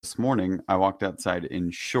This morning, I walked outside in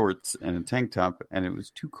shorts and a tank top, and it was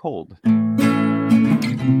too cold.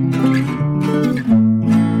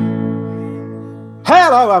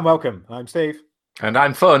 Hello and welcome. I'm Steve. And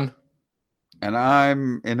I'm Fun. And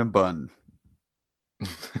I'm in a bun.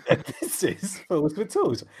 This is Fools with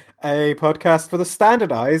Tools, a podcast for the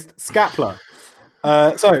standardized scapula.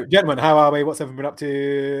 So, gentlemen, how are we? What's everyone been up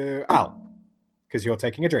to? Al, because you're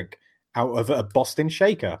taking a drink out of a Boston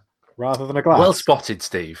shaker rather than a glass. Well spotted,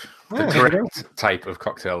 Steve. The Yeah, correct type of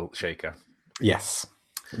cocktail shaker. Yes,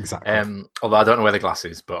 exactly. Although I don't know where the glass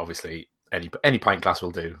is, but obviously any pint glass will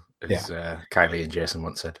do, as Kylie and Jason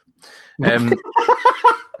once said.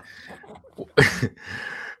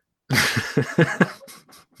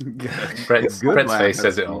 Brett's face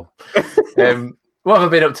says it all. What have I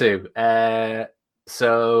been up to?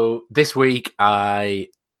 So this week I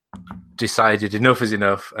decided enough is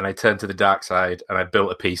enough, and I turned to the dark side and I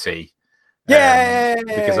built a PC. Yay!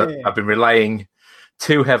 Because I've been relying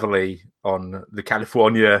too heavily on the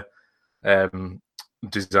California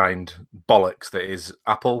designed bollocks that is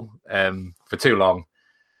Apple for too long,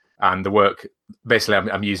 and the work.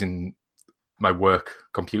 Basically, I'm using my work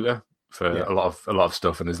computer for a lot of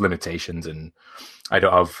stuff, and there's limitations, and I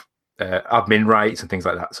don't have admin rights and things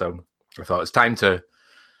like that. So I thought it's time to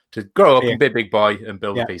grow up and be a big boy and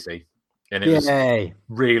build a PC, and it was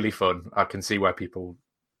really fun. I can see why people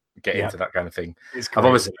get into that kind of thing. I've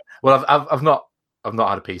obviously, I've not had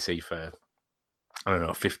a PC for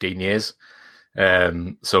 15 years.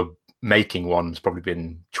 So making one's probably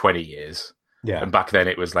been 20 years. Yeah. And back then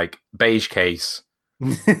it was like beige case,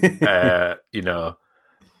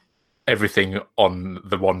 everything on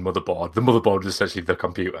the one motherboard. The motherboard was essentially the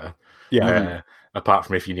computer. Yeah. Apart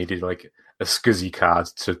from if you needed like a SCSI card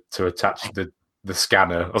to attach the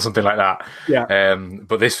scanner or something like that. Yeah.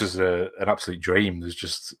 But this was an absolute dream. There's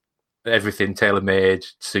just everything tailor-made,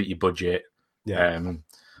 suit your budget. Yeah.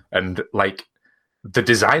 And like the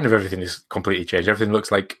design of everything is completely changed. Everything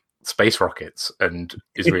looks like space rockets and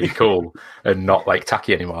is really cool and not like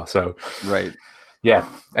tacky anymore. So right. Yeah.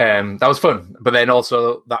 That was fun. But then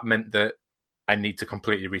also that meant that I need to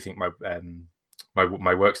completely rethink my my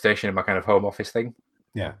workstation and my kind of home office thing.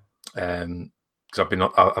 Yeah. Because I've been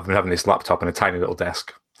having this laptop and a tiny little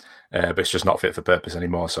desk, but it's just not fit for purpose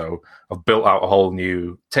anymore. So I've built out a whole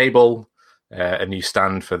new table, a new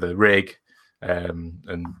stand for the rig,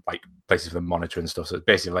 and like places for the monitor and stuff. So it's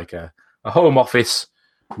basically like a home office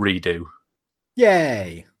redo.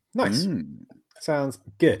 Yay! Nice. Sounds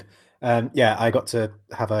good. I got to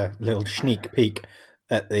have a little sneak peek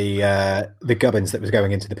at the gubbins that was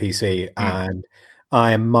going into the PC, and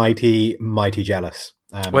I am mighty jealous.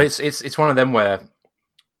 Well, it's one of them where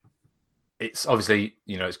it's obviously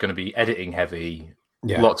it's going to be editing heavy,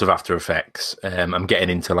 lots of After Effects. I'm getting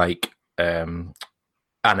into like Animate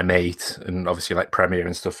and obviously like Premiere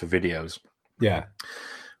and stuff for videos. Yeah,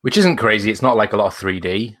 which isn't crazy. It's not like a lot of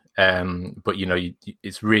 3D, but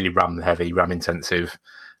it's really RAM heavy, RAM intensive,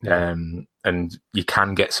 and you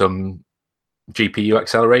can get some GPU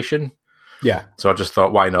acceleration. Yeah. So I just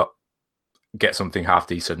thought, why not get something half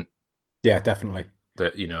decent? Yeah, definitely.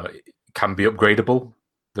 That can be upgradable.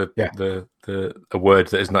 A word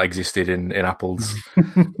that has not existed in Apple's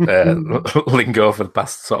lingo for the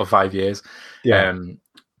past sort of 5 years. Yeah.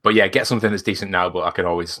 But yeah, get something that's decent now, but I can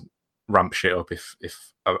always ramp shit up if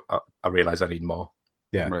I realize I need more.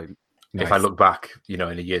 Yeah. Right. Nice. If I look back, in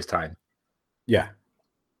a year's time. Yeah.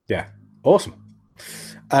 Yeah. Awesome.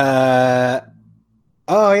 I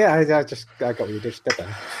got what you just did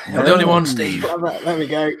there. You're the only one, Steve. There we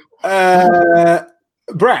go.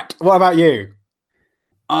 Brett, what about you?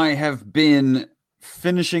 I have been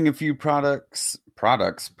finishing a few projects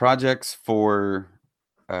for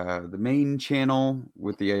the main channel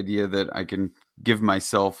with the idea that I can give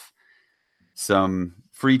myself some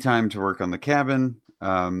free time to work on the cabin.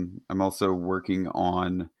 I'm also working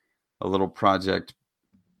on a little project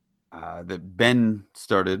that Ben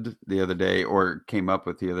started the other day, or came up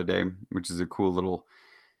with the other day, which is a cool little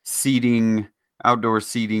outdoor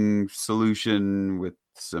seating solution with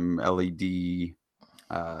some LED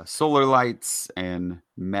solar lights and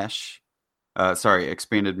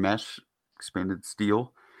expanded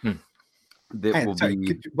steel. That will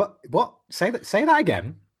be what? Say that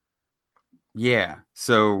again. Yeah.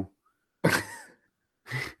 So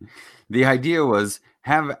the idea was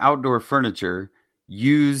have outdoor furniture,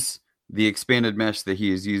 use the expanded mesh that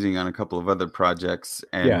he is using on a couple of other projects,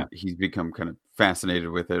 and he's become kind of fascinated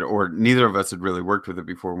with it. Or neither of us had really worked with it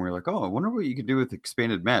before, and we were like, oh, I wonder what you could do with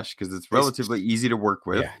expanded mesh, because it's relatively easy to work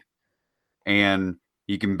with, and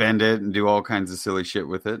you can bend it and do all kinds of silly shit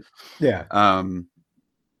with it. Yeah.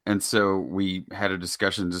 And And so we had a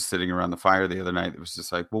discussion just sitting around the fire the other night. It was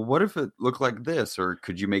just like, well, what if it looked like this? Or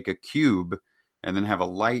could you make a cube and then have a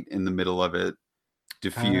light in the middle of it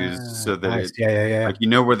diffused so that nice. Like, you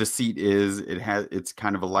know where the seat is. It's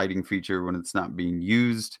kind of a lighting feature when it's not being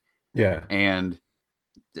used. Yeah. And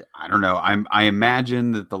I don't know. I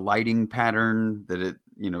imagine that the lighting pattern that it,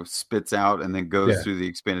 spits out and then goes through the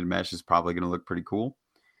expanded mesh is probably going to look pretty cool.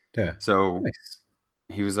 Yeah. So nice.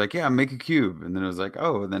 He was like, yeah, make a cube. And then it was like,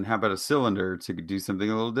 oh, and then how about a cylinder to do something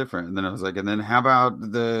a little different? And then I was like, and then how about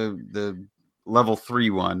the level 3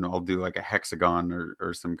 one? I'll do like a hexagon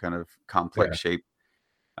or some kind of complex shape.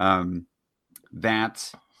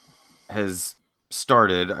 That has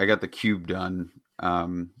started. I got the cube done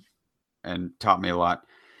and taught me a lot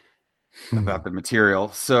about the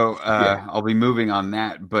material. So I'll be moving on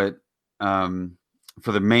that. But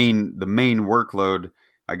for the main workload,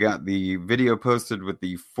 I got the video posted with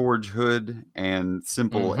the forge hood and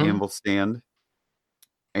simple anvil stand,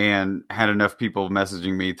 and had enough people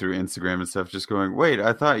messaging me through Instagram and stuff just going, wait,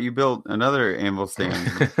 I thought you built another anvil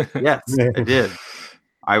stand. Yes, I did.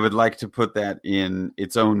 I would like to put that in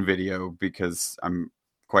its own video because I'm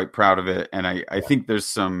quite proud of it. And I think there's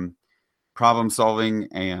some problem solving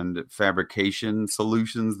and fabrication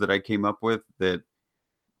solutions that I came up with that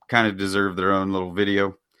kind of deserve their own little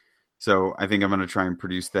video. So I think I'm going to try and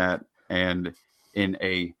produce that. And in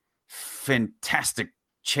a fantastic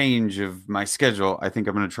change of my schedule, I think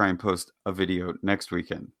I'm going to try and post a video next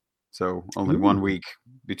weekend. So only 1 week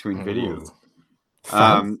between videos.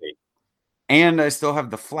 And I still have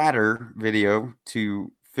the flatter video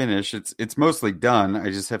to finish. It's mostly done. I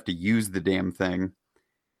just have to use the damn thing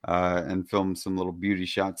and film some little beauty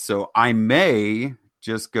shots. So I may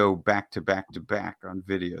just go back to back to back on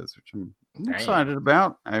videos, which I'm excited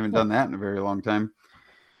about. I haven't done that in a very long time.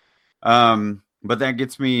 But that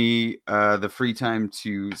gets me the free time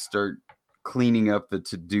to start cleaning up the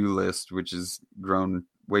to-do list, which has grown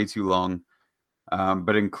way too long,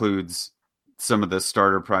 but includes some of the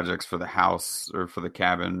starter projects for the house or for the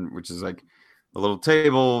cabin, which is like a little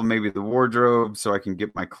table, maybe the wardrobe, so I can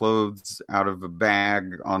get my clothes out of a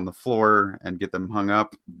bag on the floor and get them hung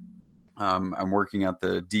up. I'm working out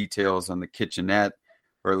the details on the kitchenette,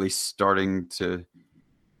 or at least starting to,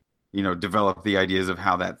 develop the ideas of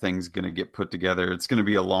how that thing's going to get put together. It's going to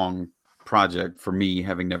be a long project for me,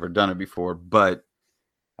 having never done it before, but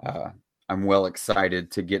I'm well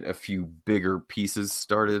excited to get a few bigger pieces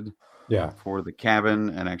started for the cabin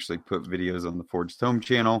and actually put videos on the Forged Home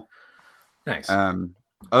channel. Nice.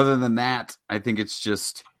 Other than that, I think it's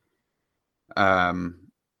just,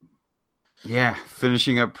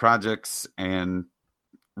 finishing up projects and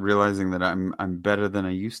realizing that I'm better than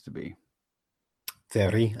I used to be.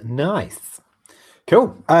 Very nice.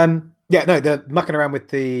 Cool. The mucking around with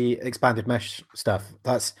the expanded mesh stuff.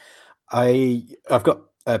 I've got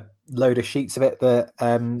a load of sheets of it that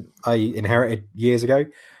I inherited years ago,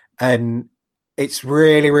 and it's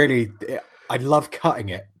really, really. I love cutting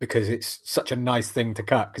it because it's such a nice thing to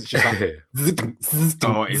cut because it's just like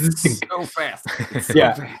it's so fast. It's so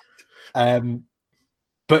fast.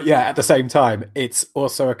 But at the same time, it's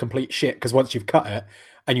also a complete shit because once you've cut it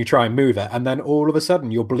and you try and move it, and then all of a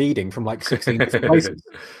sudden you're bleeding from like 16 different places.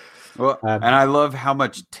 Well, and I love how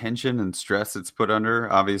much tension and stress it's put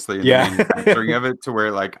under, obviously, in the manufacturing of it, to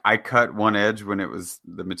where like I cut one edge when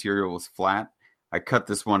the material was flat. I cut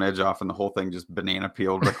this one edge off and the whole thing just banana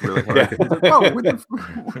peeled like really hard.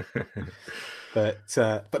 But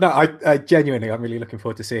no, I genuinely, I'm really looking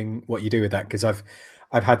forward to seeing what you do with that, because I've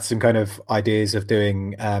had some kind of ideas of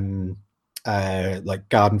doing like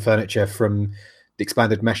garden furniture from the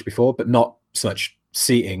expanded mesh before, but not such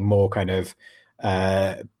seating, more kind of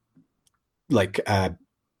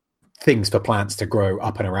things for plants to grow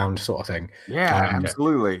up and around sort of thing. Yeah,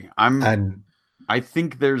 absolutely. I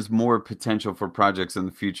think there's more potential for projects in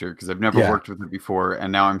the future because I've never worked with it before,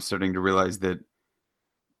 and now I'm starting to realize that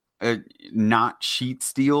not sheet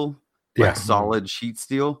steel, solid sheet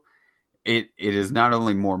steel, it is not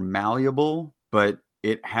only more malleable, but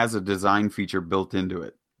it has a design feature built into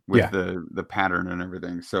it with the pattern and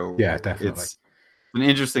everything. So definitely. It's an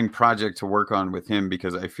interesting project to work on with him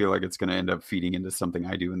because I feel like it's going to end up feeding into something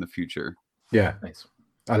I do in the future. Yeah, nice.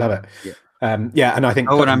 I love it. And I think.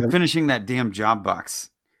 Oh, and I'm finishing that damn job box,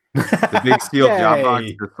 the big steel job box,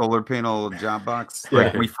 the solar panel job box.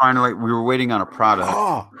 Like we were waiting on a product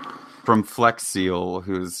from Flex Seal,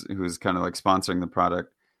 who's kind of like sponsoring the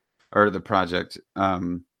product or the project.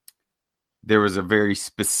 There was a very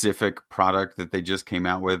specific product that they just came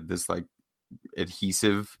out with, this like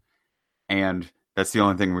adhesive, and that's the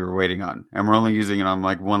only thing we were waiting on. And we're only using it on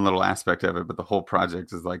like one little aspect of it, but the whole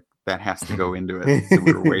project is like that has to go into it. So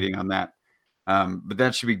we were waiting on that. But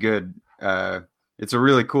that should be good. It's a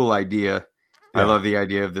really cool idea. Yeah. I love the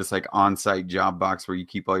idea of this like on-site job box where you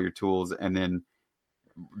keep all your tools and then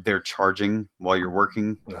they're charging while you're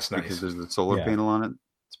working. That's nice. Because there's a solar panel on it.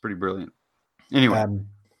 It's pretty brilliant. Anyway,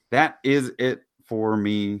 that is it for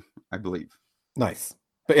me, I believe. Nice.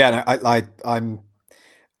 But yeah, no,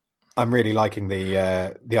 I'm really liking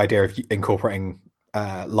the idea of incorporating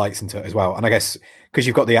lights into it as well. And I guess because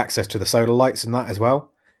you've got the access to the solar lights and that as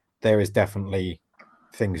well, there is definitely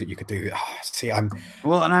things that you could do.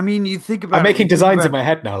 Well, and I mean, you think about. I'm making designs in my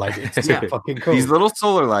head now. Like it's fucking cool. These little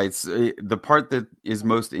solar lights. The part that is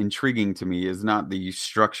most intriguing to me is not the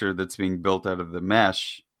structure that's being built out of the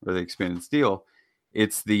mesh or the expanded steel.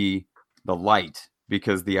 It's the light,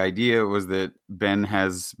 because the idea was that Ben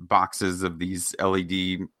has boxes of these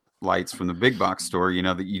LED lights from the big box store. You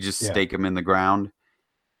know that you just stake them in the ground.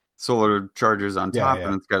 Solar chargers on top,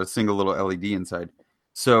 and it's got a single little LED inside.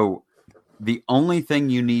 So the only thing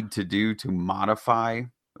you need to do to modify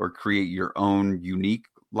or create your own unique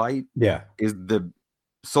light is the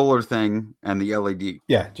solar thing and the LED.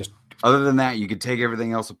 Yeah, just other than that, you could take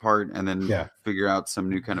everything else apart and then figure out some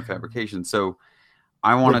new kind of fabrication. So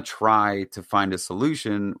I want to try to find a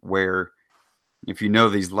solution where, if you know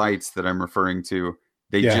these lights that I'm referring to,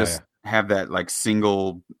 they just have that like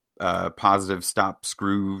single positive stop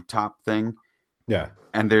screw top thing. Yeah.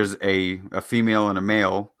 And there's a female and a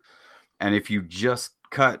male. And if you just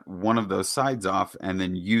cut one of those sides off and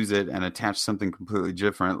then use it and attach something completely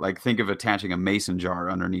different, like think of attaching a mason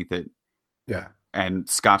jar underneath it. Yeah. And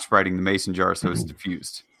Scotch-Brighting the mason jar so it's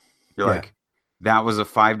diffused. You're like, that was a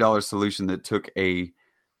 $5 solution that took a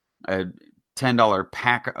 $10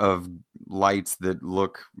 pack of lights that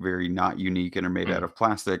look very not unique and are made out of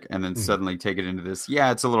plastic, and then suddenly take it into this.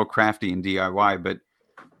 Yeah, it's a little crafty and DIY, but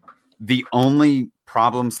the only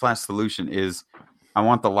problem/solution is I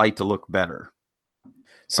want the light to look better.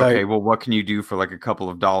 So, okay, well, what can you do for like a couple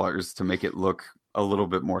of dollars to make it look a little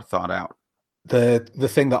bit more thought out? The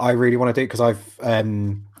thing that I really want to do, because I've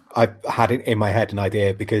had it in my head an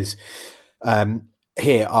idea, because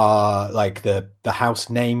here are like the house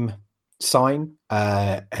name sign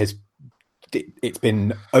it's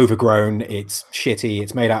been overgrown, it's shitty,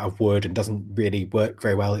 it's made out of wood and doesn't really work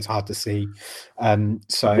very well, it's hard to see. One.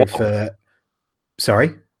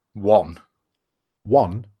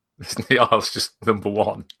 Yeah, it's just number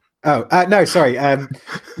one. Oh, no, sorry. No,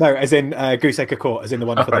 as in Goose-Acre Court, as in the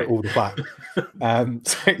one for all the flat.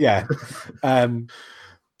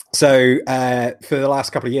 So for the last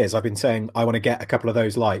couple of years, I've been saying I want to get a couple of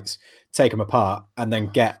those lights, take them apart, and then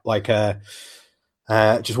get like a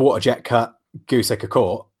just water jet cut Goose-Acre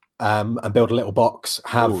Court, and build a little box,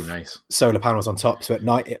 have nice solar panels on top, so at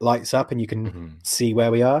night it lights up and you can see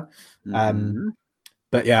where we are.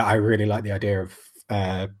 But yeah, I really like the idea of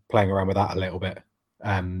playing around with that a little bit,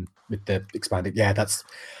 with the expanded. Yeah, that's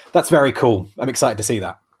very cool. I'm excited to see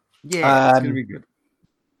that. Yeah, it's gonna be good.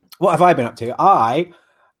 What have I been up to?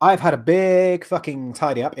 I've had a big fucking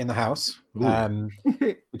tidy up in the house,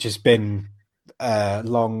 which has been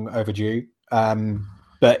long overdue.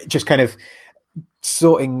 But just kind of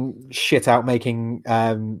sorting shit out,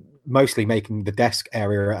 mostly making the desk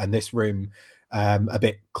area and this room a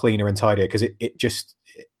bit cleaner and tidier, because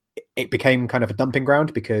it became kind of a dumping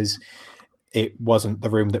ground because it wasn't the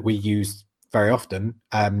room that we used very often.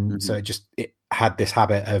 So it had this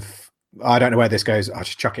habit of, I don't know where this goes, I'll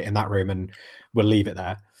just chuck it in that room and we'll leave it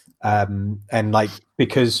there. And like,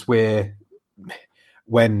 because when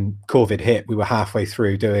COVID hit, we were halfway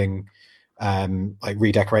through doing like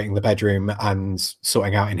redecorating the bedroom and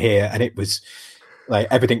sorting out in here, and it was like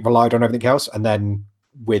everything relied on everything else. And then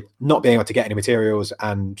with not being able to get any materials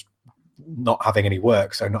and not having any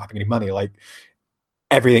work, so not having any money, like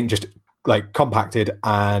everything just like compacted,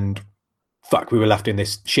 and we were left in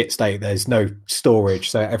this shit state. There's no storage,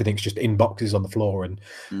 so everything's just in boxes on the floor and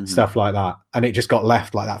stuff like that, and it just got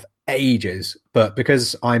left like that for ages. But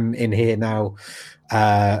because I'm in here now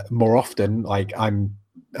more often, like I'm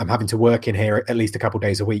having to work in here at least a couple of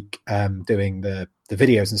days a week, doing the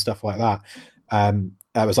videos and stuff like that.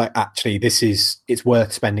 I was like, actually, it's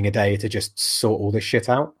worth spending a day to just sort all this shit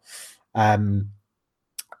out. And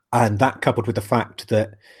that, coupled with the fact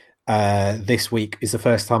that this week is the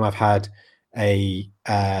first time I've had a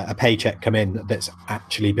paycheck come in that's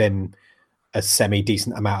actually been a semi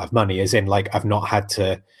decent amount of money, as in like I've not had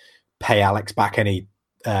to pay Alex back any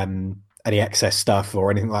excess stuff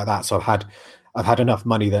or anything like that. So I've had enough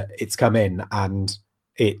money that it's come in, and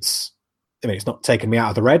it's not taken me out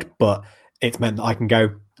of the red, but it's meant that I can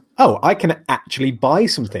go, I can actually buy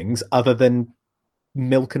some things other than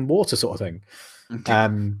milk and water sort of thing.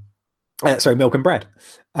 sorry, milk and bread.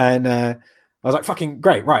 And I was like, fucking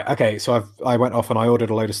great, right? Okay, so I went off and I ordered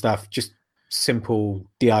a load of stuff, just simple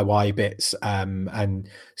DIY bits and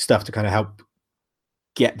stuff to kind of help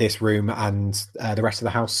get this room and the rest of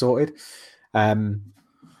the house sorted.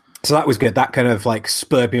 So that was good. That kind of like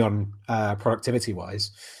spurred me on productivity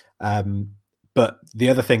wise. But the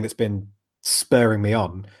other thing that's been spurring me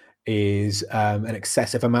on is an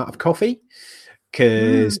excessive amount of coffee,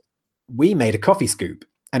 because we made a coffee scoop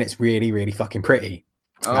and it's really, really fucking pretty.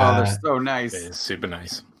 Oh, they're so nice. It is super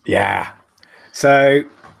nice. Yeah. So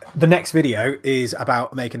the next video is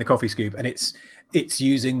about making the coffee scoop, and it's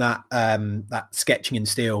using that that sketching in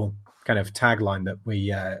steel kind of tagline that we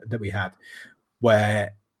had,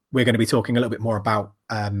 where we're going to be talking a little bit more about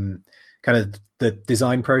kind of the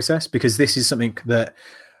design process, because this is something that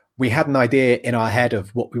we had an idea in our head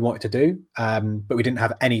of what we wanted to do, but we didn't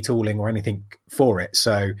have any tooling or anything for it.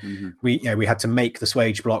 So we had to make the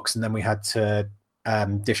swage blocks, and then we had to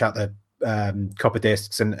dish out the copper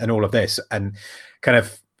discs and all of this, and kind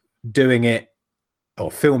of doing it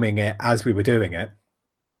or filming it as we were doing it.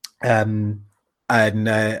 And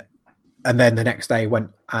then the next day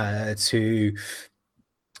went to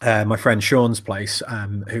my friend Sean's place,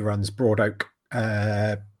 who runs Broad Oak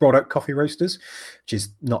Coffee Roasters, which is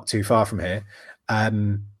not too far from here,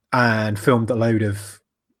 and filmed a load of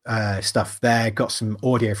stuff there. Got some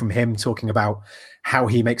audio from him talking about how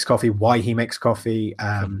he makes coffee, why he makes coffee,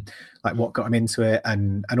 like what got him into it,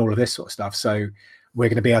 and all of this sort of stuff. So we're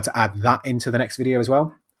going to be able to add that into the next video as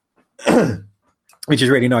well, which is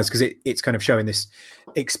really nice, because it's kind of showing this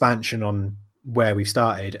expansion on where we've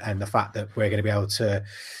started, and the fact that we're going to be able to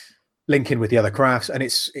link in with the other crafts. And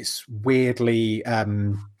it's weirdly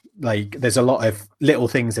like there's a lot of little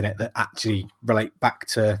things in it that actually relate back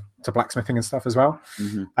to blacksmithing and stuff as well.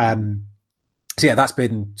 So yeah, that's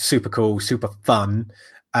been super cool, super fun.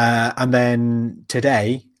 And then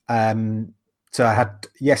today, so I had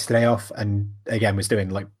yesterday off, and again was doing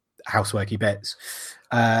like houseworky bits.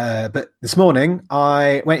 But this morning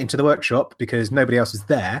I went into the workshop because nobody else was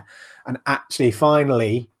there, and actually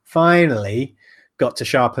finally got to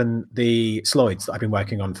sharpen the sloids that I've been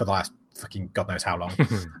working on for the last fucking God knows how long.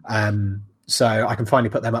 So I can finally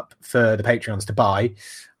put them up for the Patreons to buy,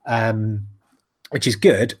 which is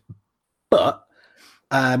good. But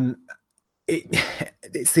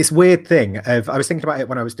it's this weird thing of, I was thinking about it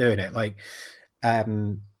when I was doing it, like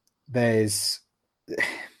there's,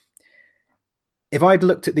 if I'd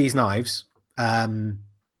looked at these knives a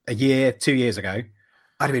year, 2 years ago,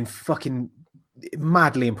 I'd have been fucking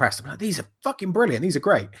madly impressed. I'm like, these are fucking brilliant. These are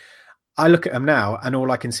great. I look at them now, and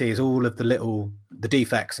all I can see is all of the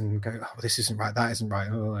defects, and go, oh, this isn't right, that isn't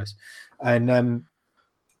right, all this. And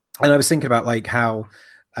I was thinking about like how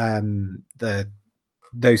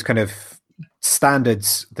those kind of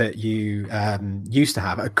standards that you used to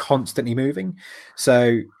have are constantly moving. So,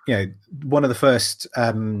 you know, one of the first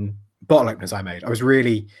bottle openers I made, I was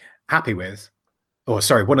really happy with. Or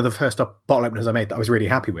sorry, one of the first bottle openers I made that I was really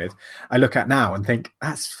happy with, I look at now and think,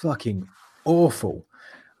 that's fucking awful.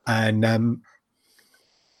 And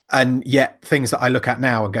yet things that I look at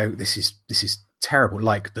now and go, this is terrible,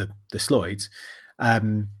 like the sloids.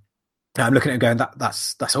 I'm looking at it going,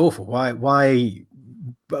 that's awful. Why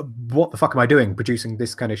what the fuck am I doing producing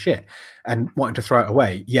this kind of shit and wanting to throw it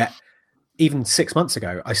away? Yet even 6 months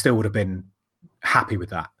ago, I still would have been happy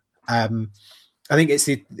with that. I think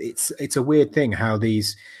it's a weird thing how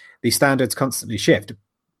these standards constantly shift,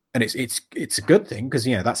 and it's a good thing, because,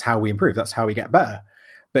 you know, that's how we improve, that's how we get better.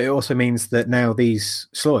 But it also means that now these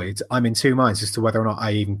sloids, I'm in two minds as to whether or not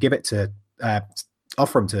I even give it to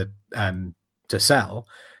offer them to sell,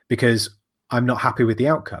 because I'm not happy with the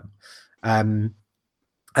outcome. And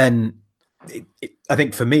I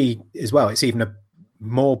think for me as well, it's even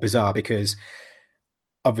more bizarre, because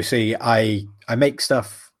obviously I make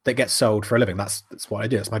stuff that gets sold for a living. That's what I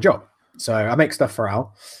do. That's my job. So I make stuff for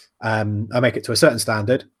Al. I make it to a certain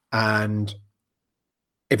standard, and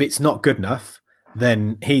if it's not good enough,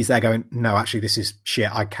 then he's there going, no, actually, this is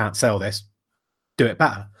shit. I can't sell this. Do it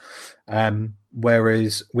better.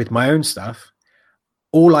 Whereas with my own stuff,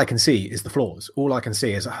 all I can see is the flaws. All I can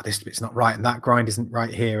see is, this bit's not right, and that grind isn't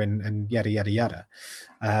right here, and yada yada yada.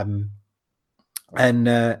 And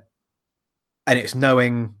it's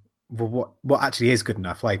knowing what actually is good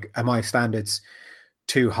enough. Like, are my standards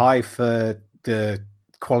too high for the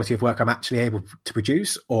quality of work I'm actually able to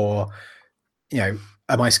produce, or, you know,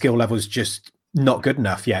 are my skill levels just not good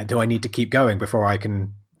enough yet? Do I need to keep going before I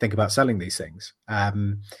can think about selling these things?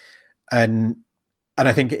 And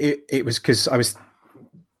I think it was because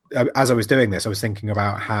as I was doing this, I was thinking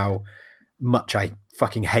about how much I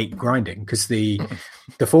fucking hate grinding, because the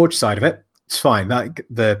forge side of it, it's fine. Like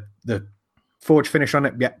the forge finish on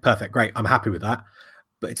it, yeah, perfect, great. I'm happy with that.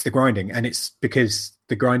 But it's the grinding, and it's because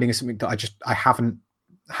the grinding is something that I haven't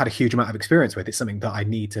had a huge amount of experience with. It's something that I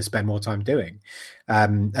need to spend more time doing.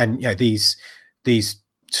 And you know, these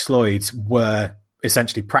sloids were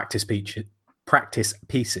essentially practice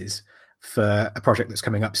pieces for a project that's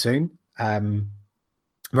coming up soon,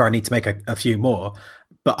 where I need to make a few more,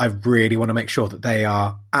 but I really want to make sure that they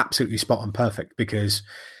are absolutely spot on perfect, because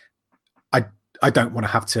I don't want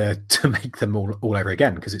to have to make them all over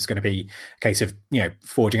again, because it's going to be a case of, you know,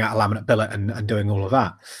 forging out a laminate billet and doing all of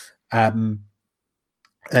that.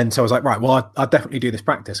 And so I was like, right, well, I'll definitely do this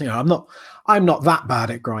practice. You know, I'm not that bad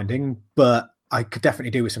at grinding, but I could definitely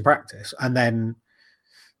do with some practice. And then,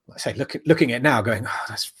 like I say, looking at it now, going, oh,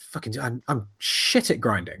 that's fucking, I'm shit at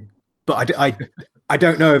grinding. But I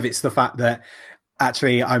don't know if it's the fact that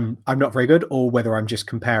actually I'm not very good, or whether I'm just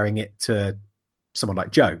comparing it to someone like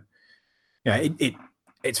Joe. You know,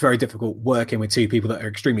 it's very difficult working with two people that are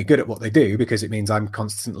extremely good at what they do, because it means I'm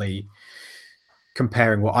constantly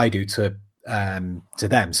comparing what I do to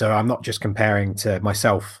them. So I'm not just comparing to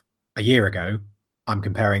myself a year ago, I'm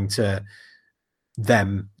comparing to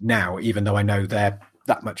them now, even though I know they're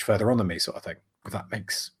that much further on than me, sort of thing. If that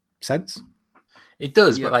makes sense. It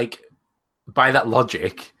does, yeah. But like, by that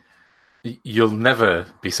logic, you'll never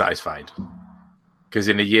be satisfied, because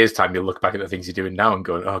in a year's time you'll look back at the things you're doing now and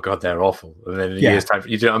go, oh god, they're awful. And then in a year's time,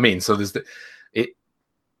 you know what I mean? So there's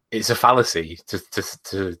it's a fallacy to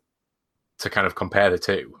kind of compare the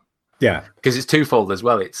two. Yeah, because it's twofold as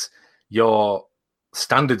well. It's your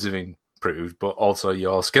standards have improved, but also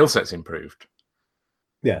your skill set's improved.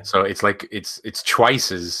 Yeah. So it's like it's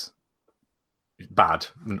twice as bad.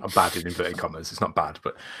 Not bad in inverted commas. It's not bad,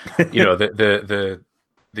 but you know, the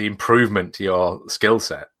improvement to your skill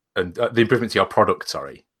set and the improvement to your product,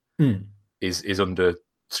 is under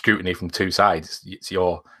scrutiny from two sides. It's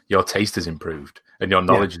your taste has improved and your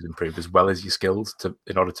knowledge has improved, as well as your skills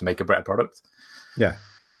in order to make a better product. Yeah.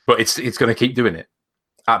 But it's going to keep doing it.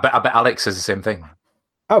 I bet Alex says the same thing.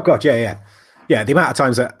 Oh god, yeah. The amount of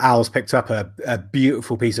times that Al's picked up a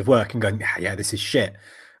beautiful piece of work and going, yeah, this is shit,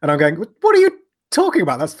 and I'm going, what are you talking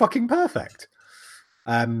about? That's fucking perfect.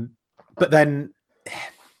 But then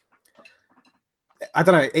I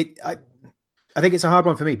don't know. I think it's a hard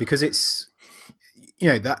one for me, because it's, you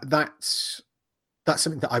know, that's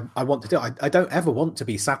something that I want to do. I don't ever want to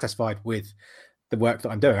be satisfied with the work that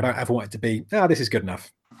I'm doing. I don't ever want it to be, this is good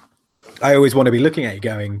enough. I always want to be looking at it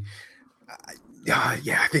going,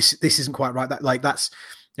 this isn't quite right. That's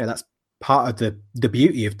part of the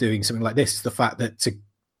beauty of doing something like this, is the fact that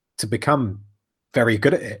to become very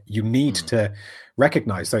good at it, you need to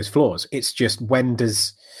recognize those flaws. It's just, when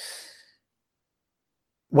is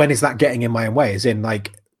that getting in my own way? As in,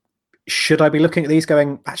 like, should I be looking at these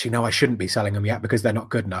going, actually, no, I shouldn't be selling them yet because they're not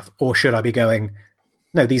good enough? Or should I be going,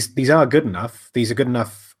 no, these are good enough. These are good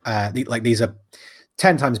enough. These are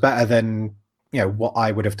 10 times better than, you know, what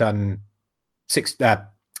I would have done 6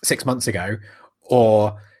 months ago,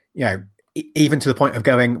 or, you know, even to the point of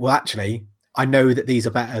going, well, actually, I know that these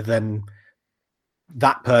are better than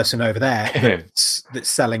that person over there that's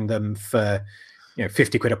selling them for, you know,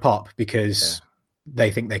 50 quid a pop because they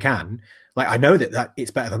think they can. Like, I know that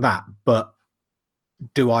it's better than that, but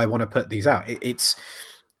do I want to put these out? It's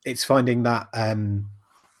finding that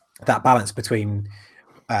that balance between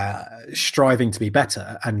striving to be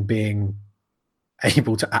better and being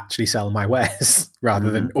able to actually sell my wares,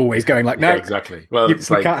 rather than always going like, no, exactly. Well, you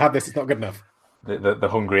can't have this. It's not good enough. The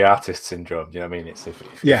hungry artist syndrome. You know what I mean? It's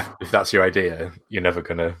if that's your idea, you're never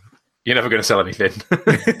gonna sell anything.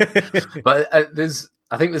 But I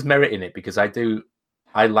think there's merit in it, because I'm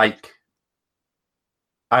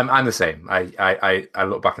the same. I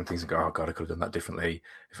look back on things and go, oh god, I could have done that differently.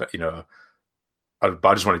 If but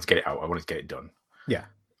I just wanted to get it out. I wanted to get it done. Yeah.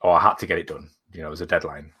 Or I had to get it done. You know, it was a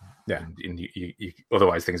deadline. Yeah. And you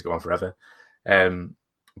otherwise things go on forever.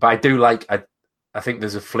 But I do I think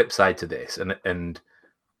there's a flip side to this, and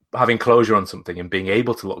having closure on something and being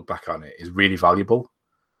able to look back on it is really valuable.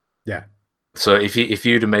 Yeah. So if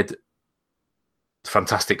you'd have made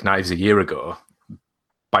fantastic knives a year ago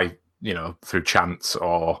by, you know, through chance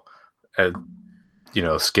or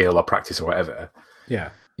skill or practice or whatever,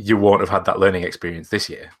 you won't have had that learning experience this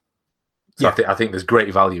year. So I think there's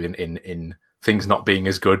great value in things not being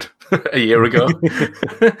as good a year ago,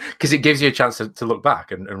 because it gives you a chance to look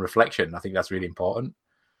back and reflection. I think that's really important.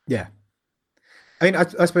 Yeah. I mean,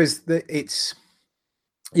 I suppose that it's,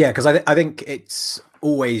 because I think it's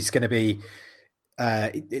always going to be,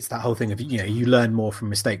 it's that whole thing of, you know, you learn more from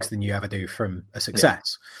mistakes than you ever do from a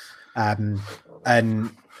success. And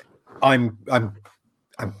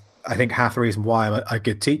I think half the reason why I'm a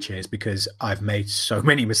good teacher is because I've made so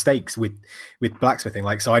many mistakes with blacksmithing.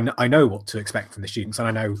 Like, so I know what to expect from the students, and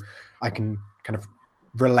I know I can kind of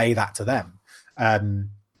relay that to them.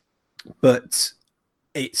 But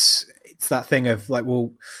it's that thing of like,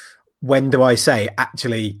 well, when do I say,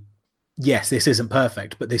 actually, yes, this isn't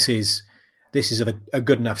perfect, but this is of a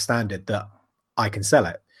good enough standard that I can sell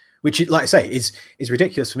it? Which, like I say, is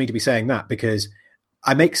ridiculous for me to be saying that, because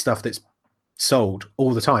I make stuff that's sold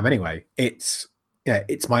all the time anyway. It's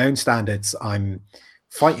my own standards I'm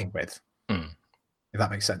fighting with, if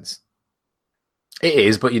that makes sense. It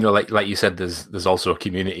is, but like you said, there's also a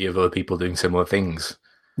community of other people doing similar things,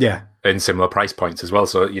 in similar price points as well.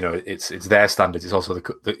 So it's their standards. It's also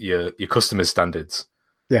your customers' standards.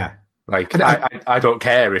 Yeah, like I don't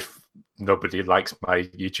care if nobody likes my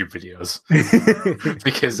YouTube videos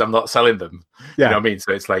because I'm not selling them. You know what I mean?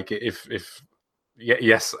 So it's like if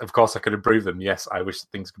yes, of course I could improve them. Yes, I wish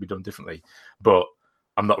things could be done differently, but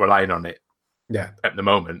I'm not relying on it. At the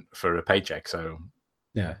moment for a paycheck. So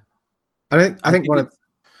I think one of...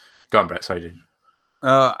 Go on, Brett. Sorry, dude.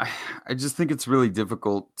 I just think it's really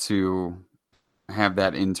difficult to have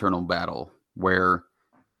that internal battle where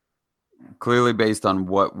clearly based on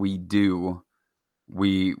what we do,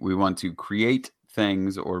 we want to create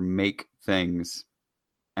things or make things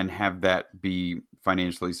and have that be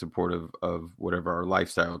financially supportive of whatever our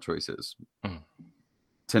lifestyle choices.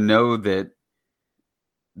 To know that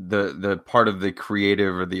the part of the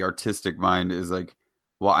creative or the artistic mind is like,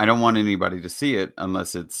 well, I don't want anybody to see it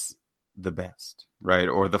unless it's the best, right?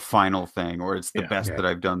 Or the final thing, or it's the best that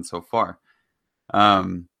I've done so far.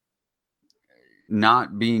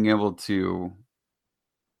 Not being able to,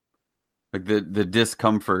 like, the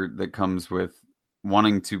discomfort that comes with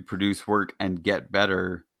wanting to produce work and get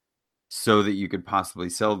better so that you could possibly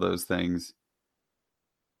sell those things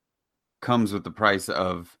comes with the price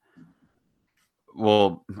of,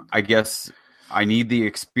 well, I guess I need the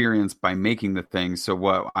experience by making the thing. So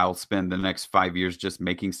what, I'll spend the next 5 years just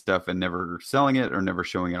making stuff and never selling it or never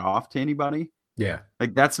showing it off to anybody. Yeah.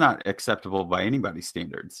 Like, that's not acceptable by anybody's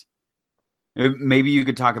standards. Maybe you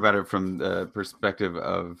could talk about it from the perspective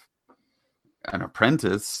of an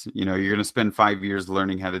apprentice. You're going to spend 5 years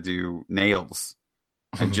learning how to do nails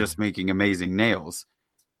and just making amazing nails.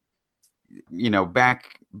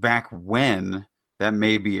 Back when that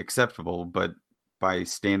may be acceptable, but by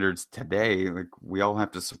standards today, like, we all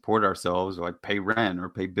have to support ourselves, like pay rent or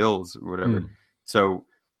pay bills or whatever. So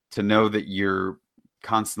to know that you're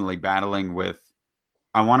constantly battling with,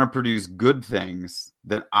 I want to produce good things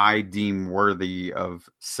that I deem worthy of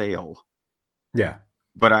sale. Yeah.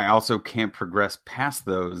 But I also can't progress past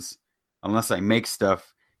those unless I make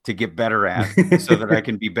stuff to get better at so that I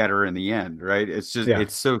can be better in the end. Right. It's just,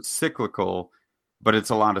 it's so cyclical, but it's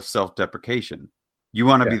a lot of self-deprecation. You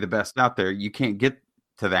want to be the best out there. You can't get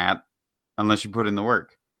to that unless you put in the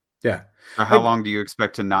work. Yeah. So how long do you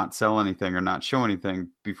expect to not sell anything or not show anything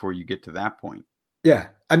before you get to that point? Yeah.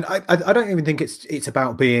 And I don't even think it's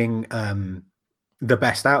about being the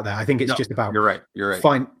best out there. I think it's just about you're right.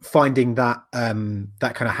 Finding that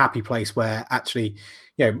that kind of happy place where actually,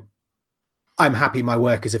 I'm happy my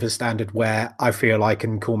work is of a standard where I feel I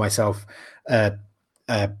can call myself a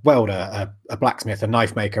welder, a blacksmith, a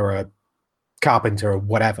knife maker, or a carpenter, or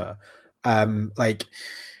whatever. And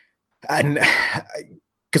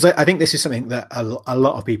because I think this is something that a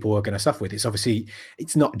lot of people are going to suffer with. It's obviously,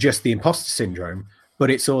 it's not just the imposter syndrome, but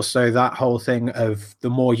it's also that whole thing of the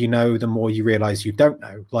more you know, the more you realize you don't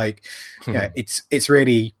know. Like, it's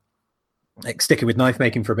really, like, sticking with knife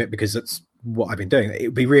making for a bit because that's what I've been doing. It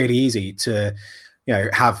would be really easy to,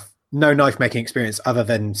 have no knife making experience other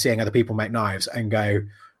than seeing other people make knives and go,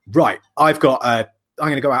 right, I'm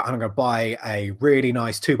going to go out and I'm going to buy a really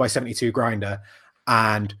nice 2x72 grinder,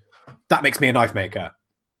 and that makes me a knife maker.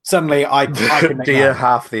 Suddenly, I can make do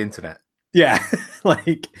half the internet. Yeah,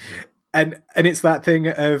 like, and it's that thing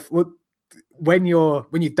of, well, when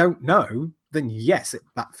you don't know, then yes,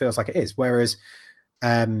 that feels like it is. Whereas,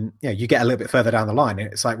 you get a little bit further down the line,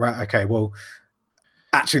 and it's like, right, okay, well,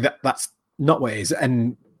 actually, that's not what it is,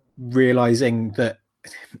 and realizing that,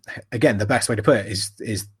 again, the best way to put it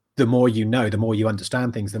is the more you know, the more you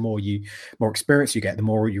understand things, the more experience you get, the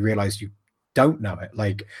more you realize you don't know it.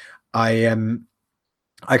 Like, I can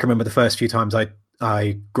remember the first few times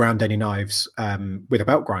I ground any knives with a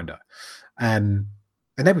belt grinder, and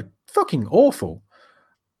they were fucking awful.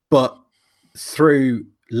 But through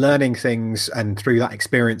learning things and through that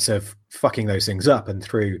experience of fucking those things up, and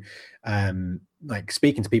through like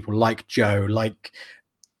speaking to people like Joe, like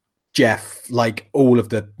Jeff, like all of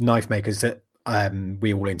the knife makers that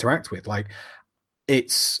we all interact with. Like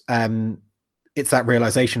it's that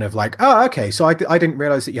realization of like, oh, okay, so I didn't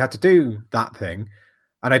realize that you had to do that thing,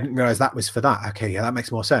 and I didn't realize that was for that. Okay, yeah, that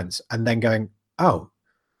makes more sense. And then going, oh,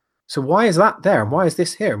 so why is that there, and why is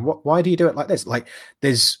this here, and why do you do it like this? Like,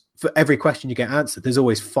 there's, for every question you get answered, there's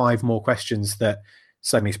always 5 more questions that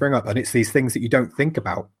suddenly spring up, and it's these things that you don't think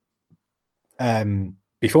about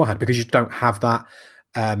beforehand, because you don't have that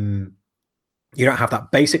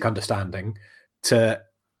basic understanding to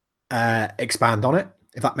expand on it,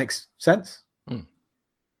 if that makes sense.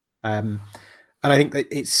 And I think that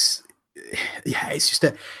it's just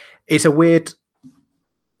it's a weird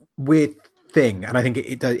thing, and I think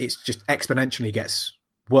it's just exponentially gets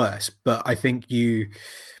worse. But I think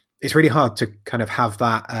it's really hard to kind of have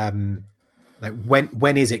that like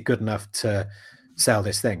when is it good enough to sell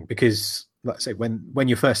this thing? Because let's say when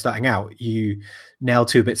you're first starting out, you nail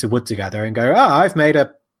 2 bits of wood together and go, I've made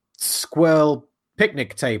a squirrel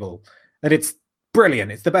picnic table and it's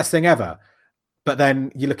brilliant, it's the best thing ever. But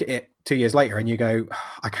then you look at it 2 years later and you go,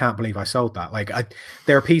 I can't believe I sold that. Like,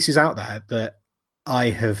 there are pieces out there that I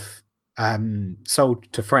have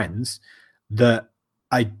sold to friends that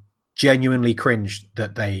I genuinely cringe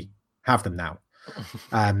that they have them now.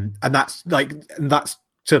 And that's to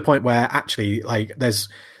the point where actually, like, there's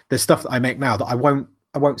stuff that I make now that I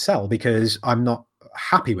won't sell because I'm not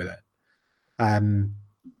happy with it.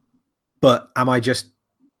 But am I just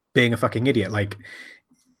being a fucking idiot? Like,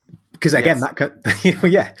 because again, yes.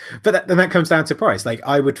 Yeah, but then that comes down to price. Like,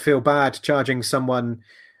 I would feel bad charging someone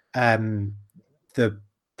the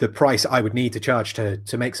price I would need to charge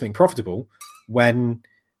to make something profitable, when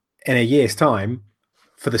in a year's time,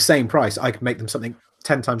 for the same price, I could make them something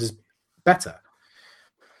 10 times as better.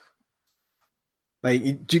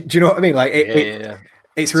 Like, do you know what I mean? Like,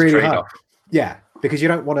 it's really hard. Yeah, because you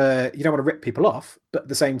don't want to rip people off, but at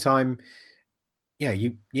the same time, yeah,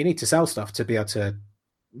 you need to sell stuff to be able to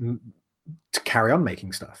carry on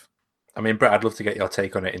making stuff. I mean, Brett, I'd love to get your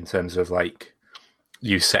take on it in terms of like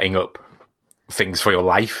you setting up things for your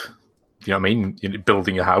life. You know what I mean? You're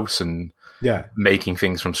building a house and making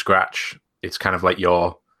things from scratch. It's kind of like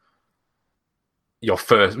your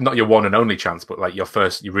first, not your one and only chance, but like your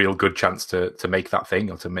real good chance to make that thing,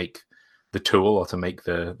 or to make the tool, or to make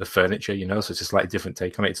the furniture, you know? So it's a slightly different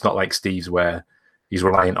take on it. It's not like Steve's where he's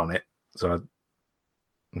reliant on it. So I'm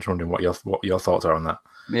just wondering what your thoughts are on that.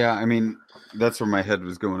 Yeah, I mean, that's where my head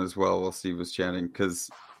was going as well while Steve was chatting, because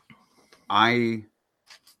I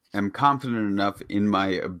am confident enough in my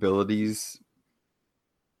abilities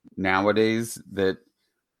nowadays that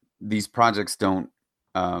these projects don't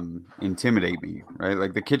intimidate me, right?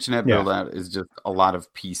 Like the kitchenette build out is just a lot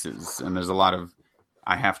of pieces, and there's a lot of,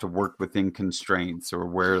 I have to work within constraints, or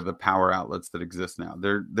where are the power outlets that exist now.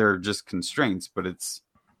 They're just constraints, but it's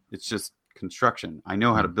just construction. I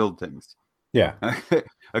know how to build things. Yeah.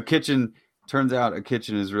 A kitchen, turns out a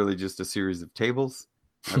kitchen is really just a series of tables.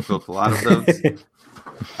 I've built a lot of those.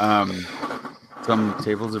 Some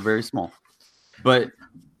tables are very small, but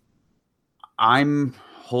I'm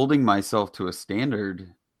holding myself to a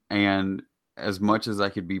standard, and as much as I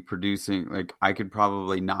could be producing, like, I could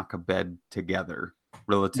probably knock a bed together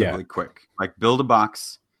relatively quick. Like, build a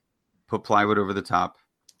box, put plywood over the top,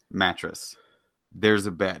 mattress. There's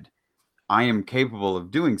a bed. I am capable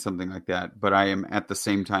of doing something like that, but I am at the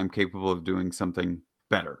same time capable of doing something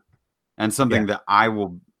better, and something that I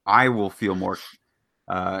will feel more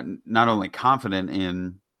not only confident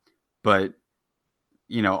in, but,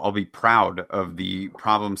 you know, I'll be proud of the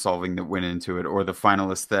problem solving that went into it, or the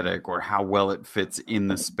final aesthetic, or how well it fits in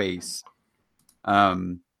the space.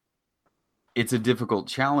 It's a difficult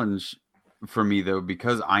challenge for me, though,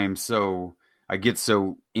 because I get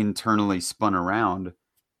so internally spun around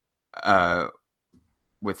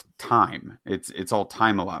with time. It's all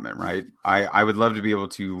time allotment, right? I would love to be able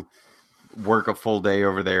to work a full day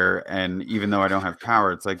over there, and even though I don't have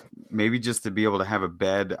power, it's like, maybe just to be able to have a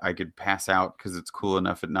bed I could pass out because it's cool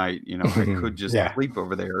enough at night, you know. I could just sleep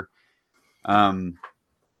over there.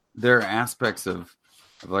 There are aspects of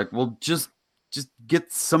like, well, just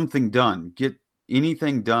get something done, get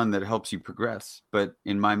anything done that helps you progress. But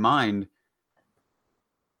in my mind,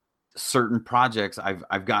 certain projects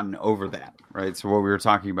I've gotten over that, right? So what we were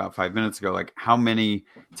talking about 5 minutes ago, like, how many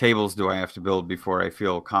tables do I have to build before I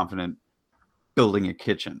feel confident building a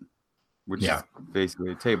kitchen, which is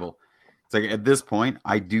basically a table? It's like, at this point,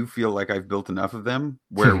 I do feel like I've built enough of them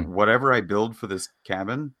where whatever I build for this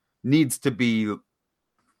cabin needs to be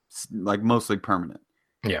like mostly permanent.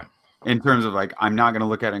 Yeah. In terms of like, I'm not going to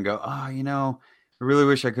look at it and go, oh, you know, I really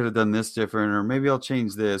wish I could have done this different, or maybe I'll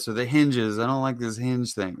change this, or the hinges, I don't like this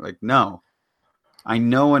hinge thing. Like, no, I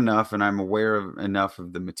know enough and I'm aware of enough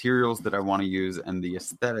of the materials that I want to use and the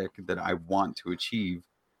aesthetic that I want to achieve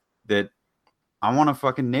that I want to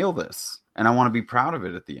fucking nail this and I want to be proud of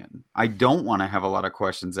it at the end. I don't want to have a lot of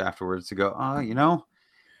questions afterwards to go, I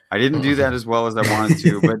didn't do that as well as I wanted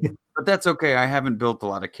to, but that's okay. I haven't built a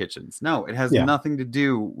lot of kitchens. No, it has nothing to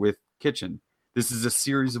do with kitchen. This is a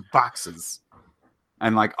series of boxes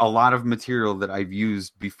and like a lot of material that I've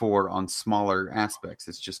used before on smaller aspects.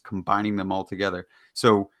 It's just combining them all together.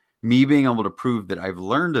 So me being able to prove that I've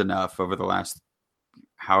learned enough over the last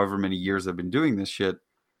however many years I've been doing this shit,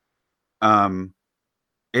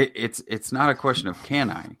 it's not a question of can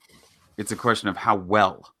I, it's a question of how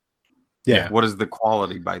well. Yeah. What is the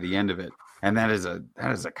quality by the end of it? And that is a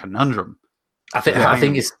conundrum. I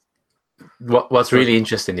think it's what's really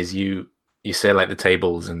interesting is you say like the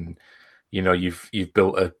tables and you've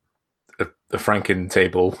built a Franken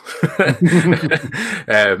table,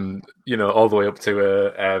 all the way up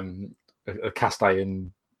to a cast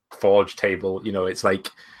iron forge table. It's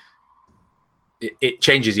like it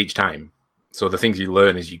changes each time. So the things you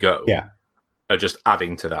learn as you go are just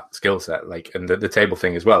adding to that skill set. Like, and the table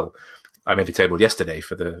thing as well. I made a table yesterday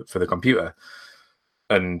for the computer,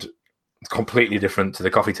 and it's completely different to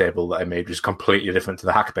the coffee table that I made, which is completely different to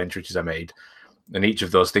the hack bench, which is I made. And each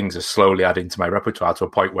of those things are slowly adding to my repertoire to a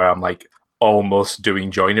point where I'm like almost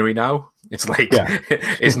doing joinery now. It's like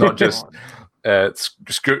it's not just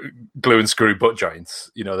glue and screw butt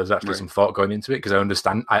joints. There's actually some thought going into it because I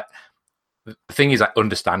understand. The thing is, I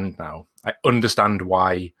understand now. I understand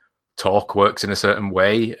why torque works in a certain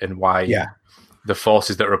way and why the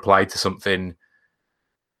forces that are applied to something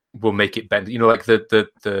will make it bend. Like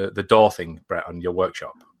the door thing, Brett, on your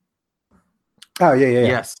workshop. Oh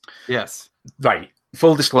yeah. Yes. Right.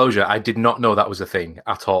 Full disclosure, I did not know that was a thing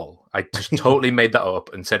at all. I just totally made that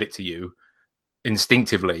up and said it to you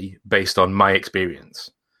instinctively based on my experience.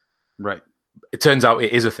 Right. It turns out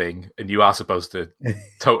it is a thing, and you are supposed to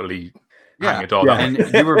totally hang a door down.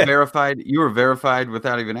 And you were verified. You were verified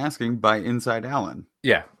without even asking by Inside Allen.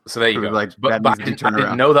 Yeah. So there you go. Like, but I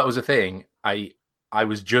didn't know that was a thing. I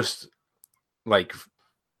was just like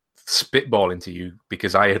spitballing to you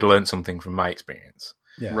because I had learned something from my experience.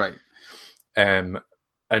 Yeah. Right. And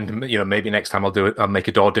maybe next time I'll do it. I'll make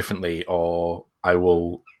a door differently, or I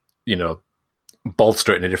will,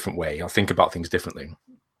 bolster it in a different way. I'll think about things differently.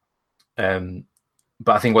 But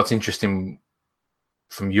I think what's interesting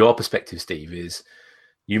from your perspective, Steve, is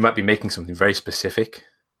you might be making something very specific.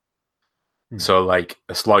 So like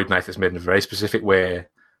a Sloyd knife that's made in a very specific way,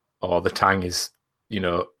 or the tang is,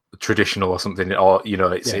 traditional or something, or,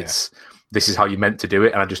 it's this is how you meant to do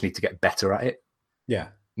it. And I just need to get better at it. Yeah.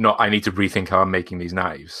 Not, I need to rethink how I'm making these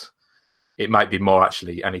knives. It might be more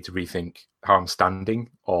actually, I need to rethink how I'm standing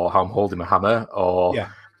or how I'm holding my hammer or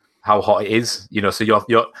how hot it is, so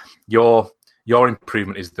your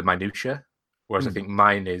improvement is the minutia. Whereas I think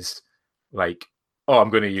mine is like, I'm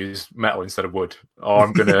going to use metal instead of wood, or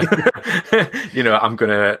I'm going to, I'm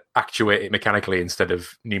going to actuate it mechanically instead of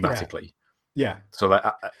pneumatically. Yeah. So like,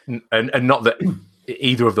 and not that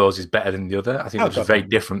either of those is better than the other. I think there's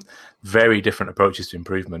very different approaches to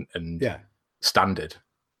improvement and standard.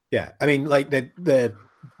 Yeah. I mean, like the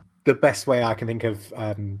best way I can think of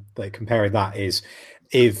like comparing that is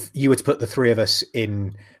if you were to put the three of us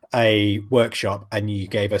in a workshop and you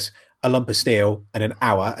gave us a lump of steel and an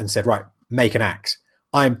hour and said, right, make an axe.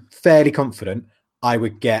 I'm fairly confident I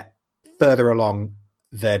would get further along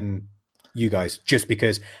than you guys just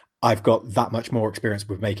because I've got that much more experience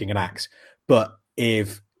with making an axe. But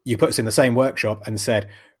if you put us in the same workshop and said,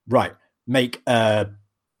 right, make a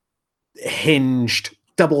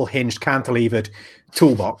double hinged cantilevered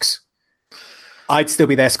toolbox, I'd still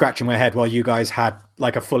be there scratching my head while you guys had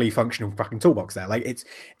like a fully functional fucking toolbox there. Like it's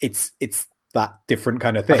that different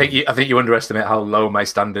kind of thing. I think you underestimate how low my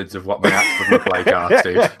standards of what my axe would look like are,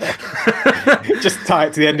 Steve. Just tie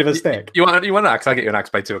it to the end of a stick. You want an axe? I'll get you an axe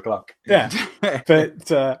by 2:00. Yeah,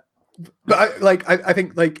 but I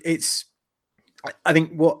think like it's. I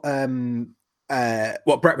think what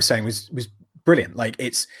Brett was saying was brilliant. Like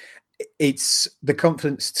it's the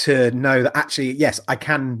confidence to know that actually, yes, I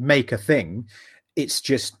can make a thing. It's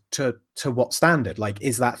just to what standard? Like,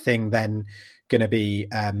 is that thing then going to be,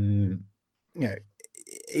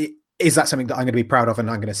 is that something that I'm going to be proud of? And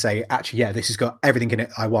I'm going to say, actually, yeah, this has got everything in it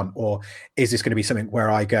I want. Or is this going to be something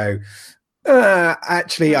where I go,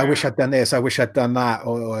 actually, I wish I'd done this. I wish I'd done that.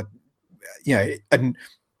 Or and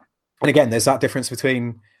again, there's that difference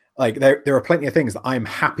between like, there are plenty of things that I'm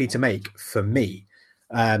happy to make for me,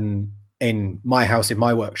 in my house, in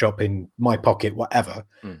my workshop, in my pocket, whatever.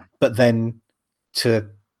 But then to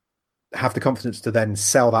have the confidence to then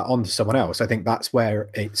sell that on to someone else, I think that's where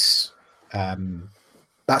it's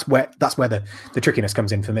that's where the trickiness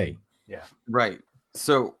comes in for me. Yeah. Right.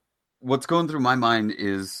 So what's going through my mind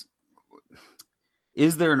is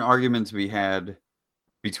there an argument to be had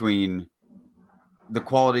between the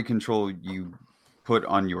quality control you put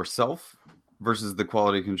on yourself versus the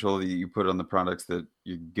quality control that you put on the products that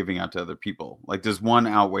you're giving out to other people? Like, does one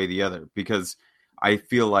outweigh the other? Because I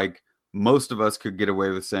feel like most of us could get away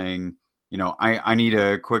with saying, you know, I need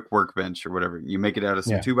a quick workbench or whatever. You make it out of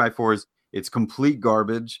some 2x4s. It's complete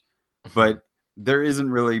garbage, but there isn't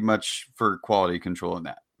really much for quality control in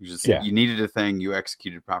that. You needed a thing, you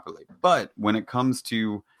executed properly. But when it comes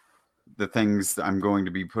to the things I'm going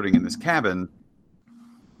to be putting in this cabin,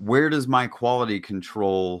 where does my quality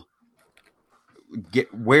control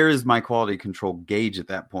where is my quality control gauge at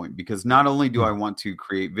that point? Because not only do I want to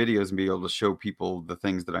create videos and be able to show people the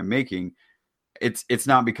things that I'm making, it's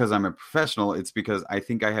not because I'm a professional. It's because I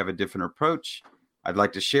think I have a different approach. I'd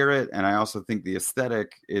like to share it. And I also think the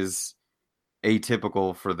aesthetic is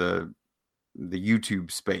atypical for the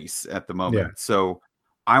YouTube space at the moment. Yeah. So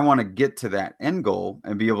I want to get to that end goal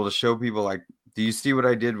and be able to show people, like, do you see what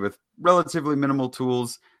I did with relatively minimal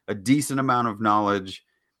tools, a decent amount of knowledge,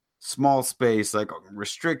 small space, like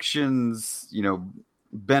restrictions, you know,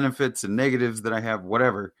 benefits and negatives that I have,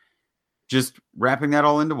 whatever. Just wrapping that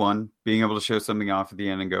all into one, being able to show something off at the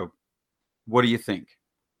end and go, what do you think?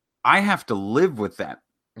 I have to live with that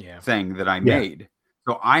thing that I made.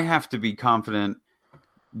 So I have to be confident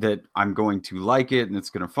that I'm going to like it and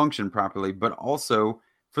it's going to function properly, but also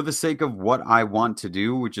for the sake of what I want to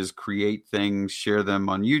do, which is create things, share them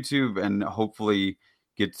on YouTube, and hopefully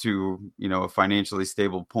get to, you know, a financially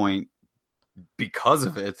stable point because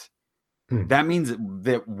of it. That means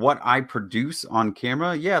that what I produce on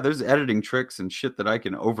camera, there's editing tricks and shit that I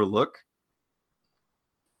can overlook,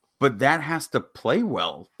 but that has to play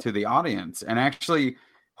well to the audience and actually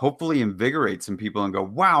hopefully invigorate some people and go,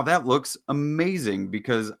 wow, that looks amazing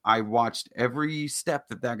because I watched every step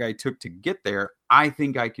that guy took to get there. I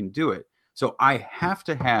think I can do it. So I have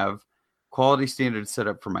to have quality standards set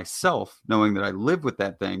up for myself, knowing that I live with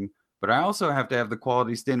that thing, but I also have to have the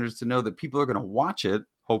quality standards to know that people are going to watch it,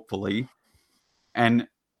 hopefully, and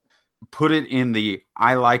put it in the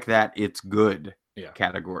I like that, it's good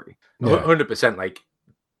category. 100%. Like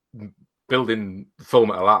building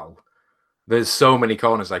film at Alal, there's so many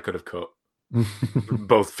corners I could have cut,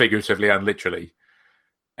 both figuratively and literally,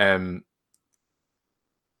 and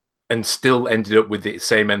still ended up with the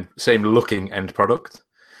same looking end product.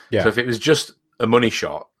 So if it was just a money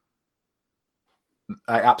shot,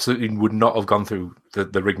 I absolutely would not have gone through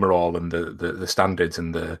the rigmarole and the standards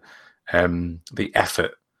and the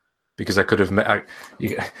effort, because I could have, I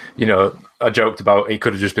joked about it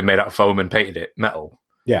could have just been made out of foam and painted it metal.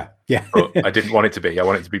 Yeah. But I didn't want it to be. I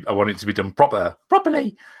wanted it to be done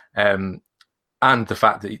properly. And the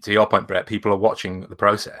fact that, to your point, Brett, people are watching the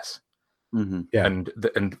process. Mm-hmm. Yeah.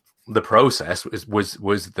 And the process was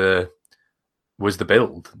the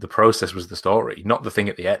build. The process was the story, not the thing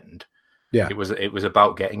at the end. Yeah. It was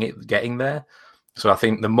about getting there. So I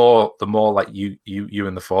think the more like you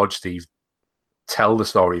and the Forge, Steve, tell the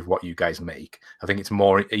story of what you guys make, I think it's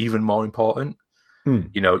even more important.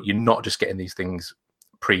 You know, you're not just getting these things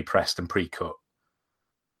pre-pressed and pre-cut.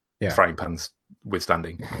 Frying pans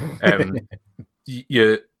withstanding.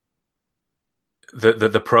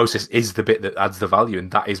 The process is the bit that adds the value,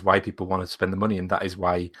 and that is why people want to spend the money, and that is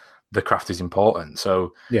why the craft is important.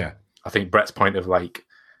 So I think Brett's point of like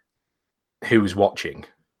who's watching,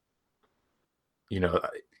 you know,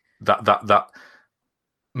 that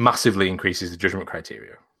massively increases the judgment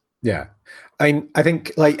criteria. I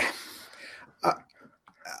think like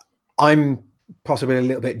I'm possibly a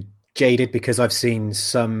little bit jaded because I've seen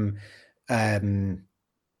some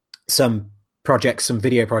projects, some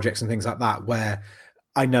video projects and things like that, where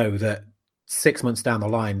I know that 6 months down the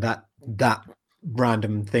line, that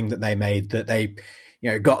random thing that they made, that they, you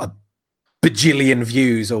know, got a bajillion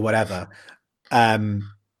views or whatever,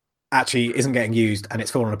 actually isn't getting used and it's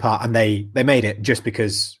fallen apart, and they made it just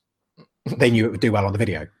because they knew it would do well on the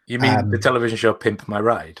video. You mean the television show Pimp My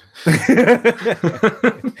Ride?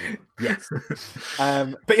 Yes.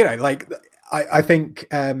 But you know, like I think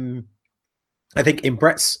in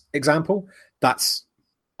Brett's example, that's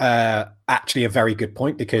actually a very good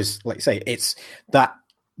point, because, like you say, it's that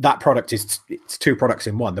product it's two products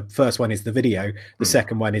in one. The first one is the video, the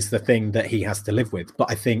second one is the thing that he has to live with. But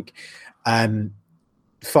I think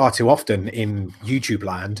far too often in YouTube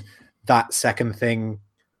land, that second thing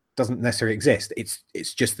doesn't necessarily exist.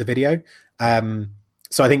 It's just the video.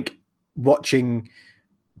 So I think watching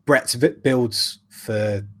Brett's builds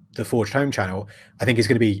for the Forged Home channel, I think is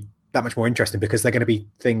going to be that much more interesting because they're going to be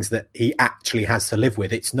things that he actually has to live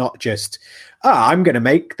with. It's not just, I'm going to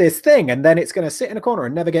make this thing and then it's going to sit in a corner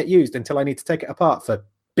and never get used until I need to take it apart for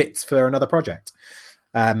bits for another project.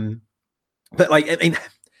 But like, I mean,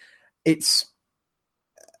 it's,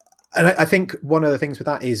 and I think one of the things with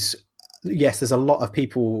that is, yes, there's a lot of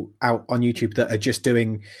people out on YouTube that are just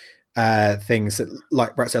doing things that,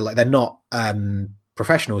 like Brett said, like they're not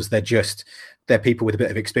professionals. They're people with a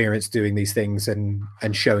bit of experience doing these things and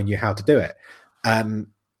showing you how to do it.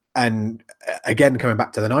 And again, coming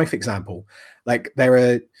back to the knife example, like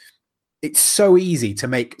it's so easy to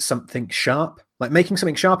make something sharp, like making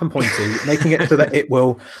something sharp and pointy, making it so that it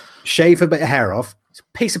will shave a bit of hair off. It's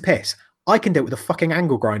a piece of piss. I can do it with a fucking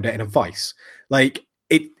angle grinder in a vise. Like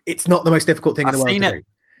it's not the most difficult thing in the world to do.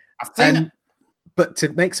 I've seen it. But to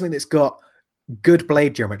make something that's got good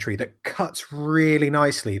blade geometry, that cuts really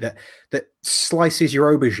nicely, that slices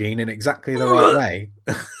your aubergine in exactly the right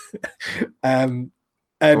way,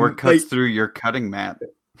 or cuts through your cutting mat.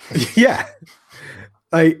 Yeah,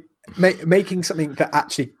 like making something that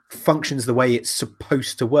actually functions the way it's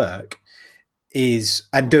supposed to work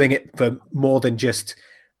and doing it for more than just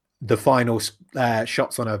the final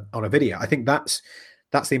shots on a video. I think that's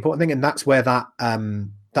the important thing, and that's where that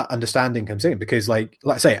understanding comes in. Because like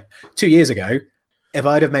I say, 2 years ago, if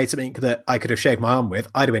I'd have made something that I could have shaved my arm with,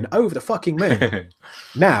 I'd have been over the fucking moon.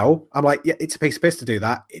 Now I'm like, yeah, it's a piece of piss to do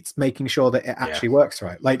that. It's making sure that it actually works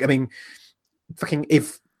right. Like, I mean, fucking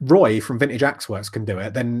if Roy from Vintage Axeworks can do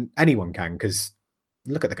it, then anyone can, because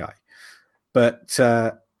look at the guy. But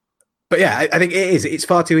yeah, I think it is. It's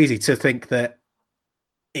far too easy to think that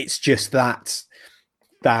it's just that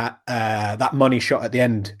money shot at the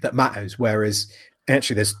end that matters, whereas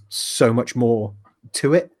actually there's so much more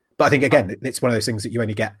to it. But I think again, it's one of those things that you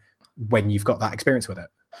only get when you've got that experience with it.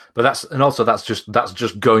 But that's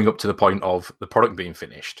just going up to the point of the product being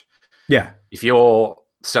finished. Yeah. If you're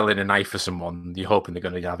selling a knife for someone, you're hoping they're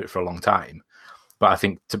going to have it for a long time. But I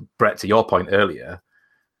think, Brett, to your point earlier,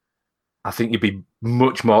 I think you'd be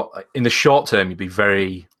much more in the short term. You'd be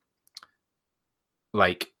very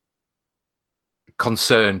like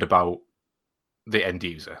concerned about the end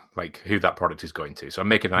user, like who that product is going to. So I'm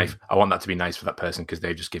making a knife. I want that to be nice for that person because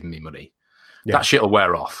they've just given me money. Yeah. That shit will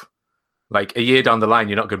wear off. Like a year down the line,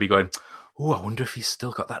 you're not going to be going, oh, I wonder if he's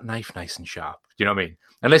still got that knife nice and sharp. Do you know what I mean?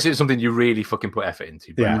 Unless it's something you really fucking put effort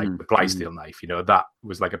into. But like the Glysteel knife, that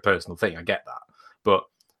was like a personal thing. I get that. But,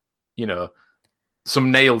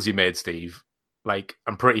 some nails you made, Steve, like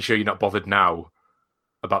I'm pretty sure you're not bothered now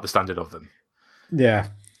about the standard of them. Yeah.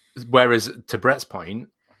 Whereas to Brett's point,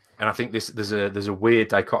 and I think there's a weird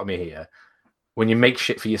dichotomy here. When you make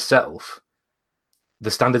shit for yourself,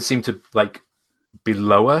 the standards seem to like be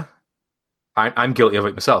lower. I'm guilty of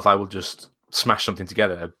it myself. I will just smash something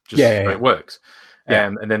together so it works. Yeah.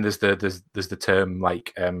 And then there's the term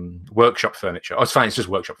like workshop furniture. Oh, it's fine. It's just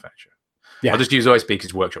workshop furniture. Yeah. I'll just use OSP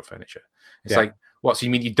as workshop furniture. It's like, what? So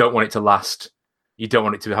you mean you don't want it to last? You don't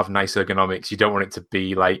want it to have nice ergonomics. You don't want it to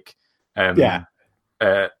be like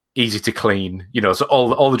easy to clean. So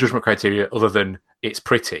all the judgment criteria other than it's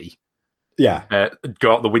pretty. Yeah.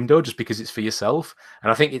 Go out the window just because it's for yourself.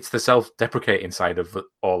 And I think it's the self-deprecating side of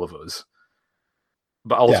all of us.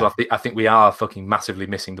 But also, I think we are fucking massively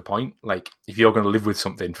missing the point. Like, if you're going to live with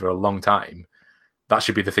something for a long time, that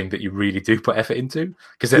should be the thing that you really do put effort into.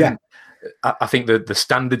 Because then I think the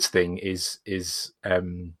standards thing is it's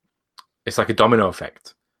like a domino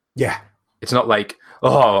effect. Yeah. It's not like,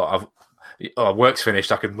 work's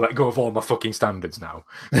finished, I can let go of all my fucking standards now.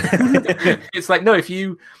 It's like, no, if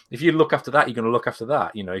you look after that, you're going to look after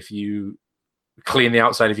that. If you clean the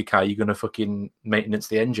outside of your car, you're going to fucking maintenance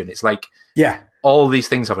the engine. It's like, all these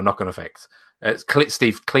things have a knock-on effect.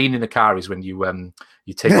 Steve, cleaning a car is when you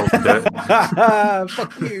take off the dirt.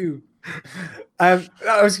 Fuck you. I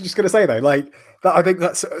was just going to say though, like that, I think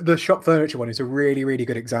that's the shop furniture one is a really, really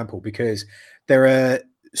good example because there are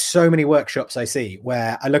so many workshops I see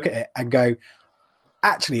where I look at it and go,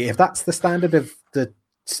 actually, if that's the standard of the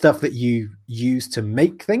stuff that you use to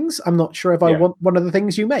make things, I'm not sure if I want one of the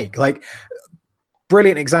things you make. Like,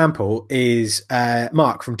 brilliant example is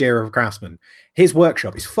Mark from Dear of a Craftsman. His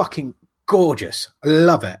workshop is fucking gorgeous. I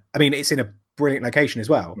love it. I mean, it's in a brilliant location as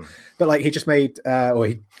well. But like, he just made, or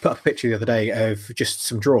he put up a picture the other day of just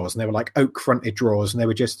some drawers, and they were like oak fronted drawers, and they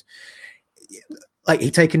were just like,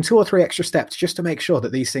 he'd taken 2 or 3 extra steps just to make sure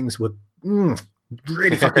that these things were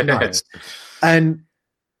really fucking nice. And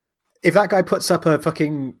if that guy puts up a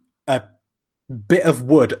fucking bit of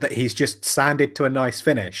wood that he's just sanded to a nice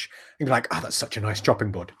finish, you're like, oh, that's such a nice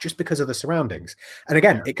chopping board, just because of the surroundings. And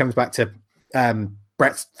again, it comes back to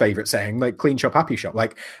Brett's favorite saying, like clean shop, happy shop.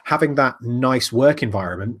 Like having that nice work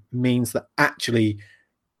environment means that actually,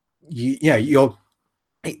 you're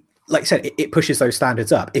like I said, it pushes those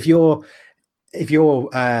standards up. If you're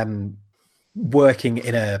working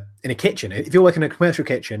in a kitchen, if you're working in a commercial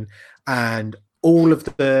kitchen and all of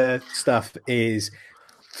the stuff is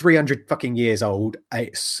 300 fucking years old,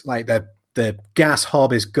 it's like the gas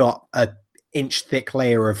hob has got a inch thick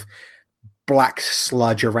layer of black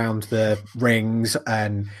sludge around the rings,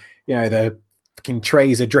 and the fucking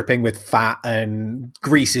trays are dripping with fat and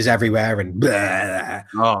greases everywhere, and blah.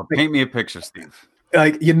 Oh, paint me a picture, Steve.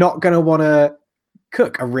 Like, you're not going to want to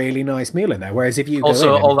cook a really nice meal in there. Whereas if you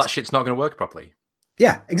also all that shit's not going to work properly.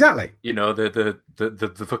 Yeah, exactly.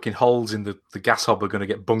 The fucking holes in the gas hob are going to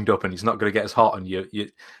get bunged up, and it's not going to get as hot, and you're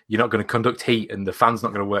not going to conduct heat, and the fan's not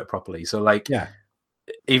going to work properly. So like,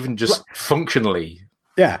 even just functionally.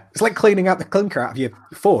 Yeah, it's like cleaning out the clinker out of your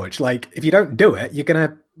forge. Like, if you don't do it,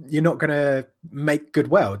 you're not gonna make good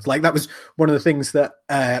welds. Like, that was one of the things that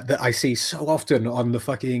that I see so often on the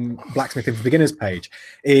fucking Blacksmithing for Beginners page,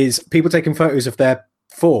 is people taking photos of their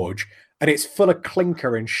forge and it's full of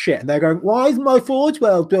clinker and shit, and they're going, "Why is my forge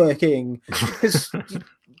weld working?" Because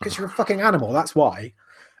you're a fucking animal. That's why.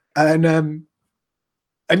 And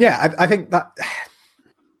yeah, I think that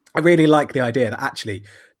I really like the idea that actually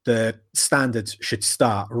the standards should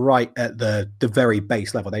start right at the very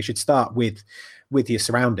base level. They should start with your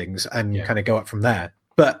surroundings and kind of go up from there.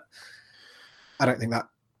 But I don't think that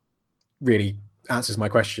really answers my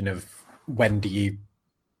question of when do you,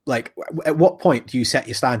 like, at what point do you set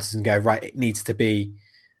your standards and go, right, it needs to be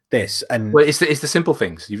this? And well, it's the simple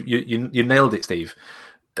things. You nailed it, Steve.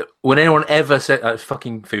 When anyone ever said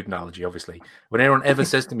fucking food analogy, obviously, when anyone ever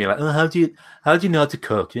says to me like, "Oh, how do you know how to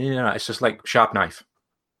cook?" It's just like sharp knife.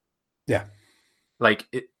 Yeah, like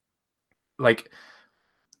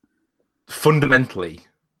fundamentally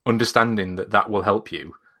understanding that will help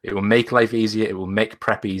you. It will make life easier. It will make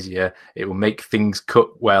prep easier. It will make things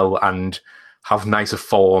cook well and have nicer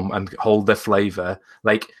form and hold their flavor.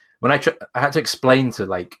 Like when I had to explain to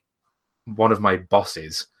like one of my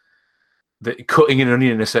bosses that cutting an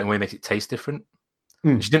onion in a certain way makes it taste different.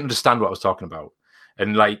 She didn't understand what I was talking about,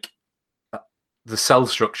 and like the cell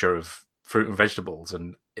structure of fruit and vegetables,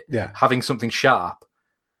 and having something sharp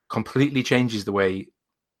completely changes the way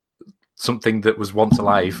something that was once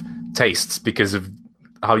alive tastes because of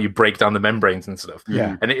how you break down the membranes and stuff.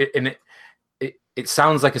 Yeah, and it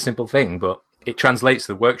sounds like a simple thing, but it translates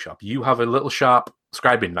to the workshop. You have a little sharp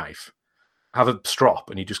scribing knife, have a strop,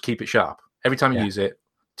 and you just keep it sharp every time you use it.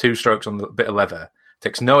 2 strokes on the bit of leather,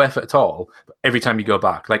 takes no effort at all. But every time you go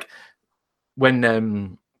back, like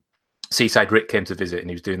when Seaside Rick came to visit and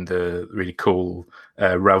he was doing the really cool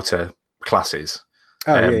router classes.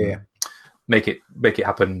 Make it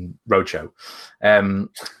happen roadshow.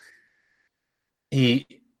 He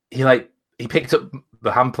picked up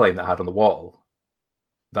the hand plane that I had on the wall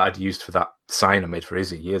that I'd used for that sign I made for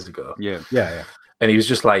Izzy years ago. Yeah. And he was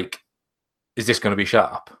just like, "Is this going to be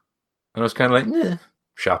sharp?" And I was kind of like, "Yeah,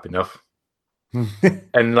 sharp enough."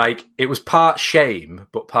 And like, it was part shame,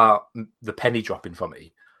 but part the penny dropping for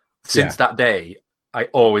me. Since that day, I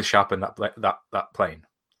always sharpen that plane,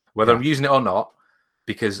 whether I'm using it or not,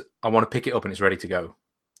 because I want to pick it up and it's ready to go.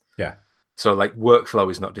 Yeah. So like,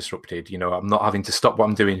 workflow is not disrupted. I'm not having to stop what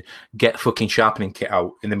I'm doing, get fucking sharpening kit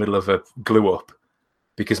out in the middle of a glue up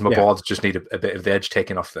because my boards just need a bit of the edge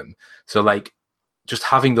taken off them. So like, just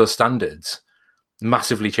having those standards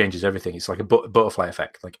massively changes everything. It's like a butterfly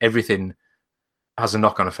effect. Like, everything has a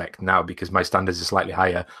knock-on effect now because my standards are slightly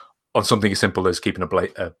higher on something as simple as keeping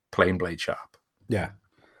a plain blade sharp. Yeah.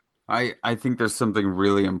 I think there's something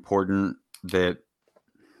really important that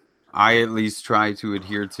I at least try to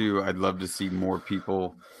adhere to. I'd love to see more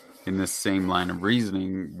people in this same line of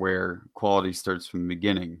reasoning where quality starts from the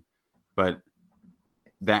beginning, but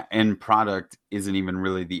that end product isn't even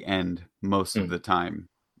really the end most of the time.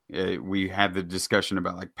 We had the discussion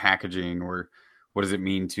about like packaging, or what does it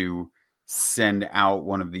mean to send out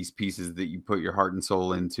one of these pieces that you put your heart and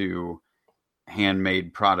soul into,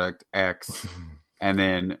 handmade product X, and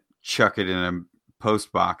then chuck it in a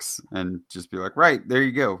post box and just be like, right, there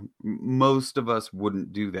you go. Most of us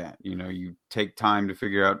wouldn't do that. You take time to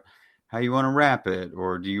figure out how you want to wrap it,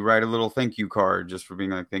 or do you write a little thank you card just for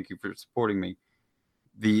being like, thank you for supporting me.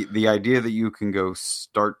 The idea that you can go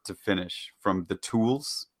start to finish, from the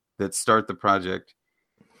tools that start the project,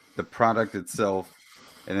 the product itself,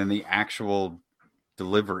 and then the actual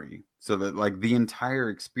delivery, so that like the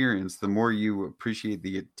entire experience, the more you appreciate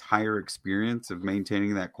the entire experience of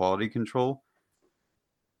maintaining that quality control,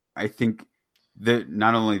 I think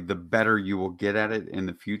not only the better you will get at it in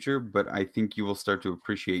the future, but I think you will start to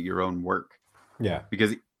appreciate your own work. Yeah.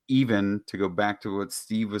 Because even to go back to what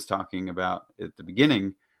Steve was talking about at the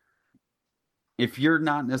beginning, if you're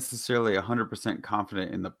not necessarily 100%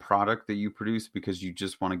 confident in the product that you produce because you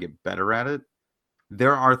just want to get better at it,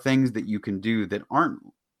 there are things that you can do that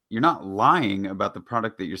you're not lying about the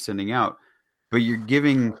product that you're sending out, but you're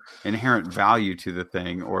giving inherent value to the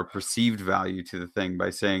thing or perceived value to the thing by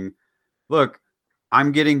saying, look,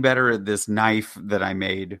 I'm getting better at this knife that I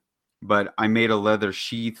made, but I made a leather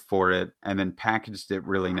sheath for it and then packaged it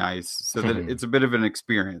really nice so that it's a bit of an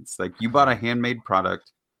experience. Like, you bought a handmade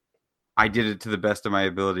product. I did it to the best of my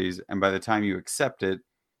abilities. And by the time you accept it,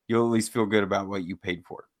 you'll at least feel good about what you paid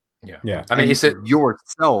for it. Yeah. Yeah. I mean,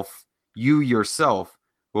 you yourself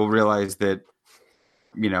will realize that,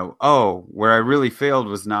 where I really failed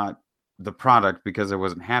was not the product because I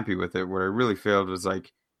wasn't happy with it. Where I really failed was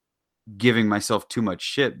like giving myself too much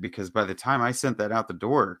shit, because by the time I sent that out the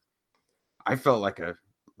door, I felt like a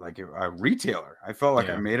retailer. I felt like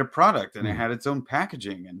I made a product and it had its own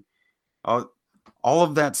packaging, and all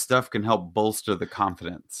of that stuff can help bolster the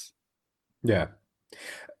confidence. Yeah.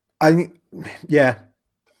 I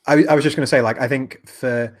was just going to say, like, I think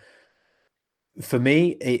for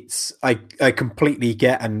me, it's I completely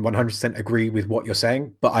get and 100% agree with what you're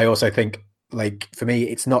saying, but I also think, like, for me,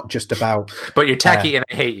 it's not just about. But you're tacky and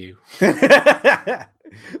I hate you. But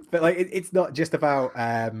like, it's not just about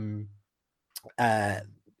having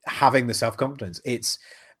the self-confidence. It's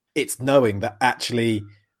knowing that actually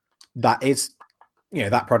that is,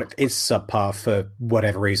 that product is subpar for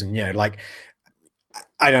whatever reason. Like,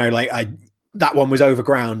 I don't know, like that one was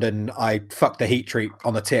overground and I fucked the heat treat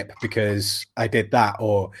on the tip because I did that,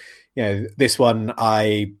 or this one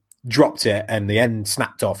I dropped it and the end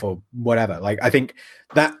snapped off or whatever. Like, I think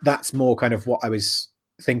that's more kind of what I was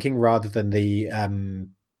thinking, rather than the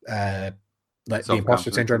like the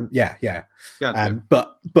imposter syndrome. Yeah. Gotcha.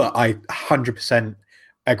 But I 100%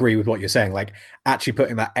 agree with what you're saying. Like, actually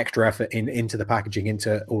putting that extra effort into the packaging,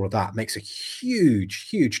 into all of that, makes a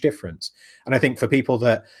huge difference. And I think for people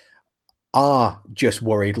that are just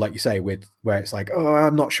worried, like you say, with where it's like, oh,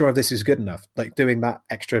 I'm not sure if this is good enough, like going that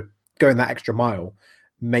extra mile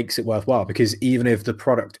makes it worthwhile, because even if the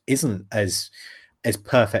product isn't as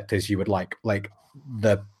perfect as you would like you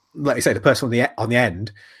say, the person on the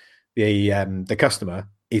end, the customer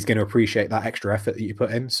is going to appreciate that extra effort that you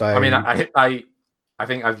put in. So I mean, I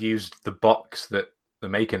think I've used the box that the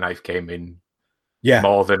Maker knife came in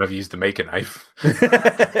more than I've used the Maker knife. In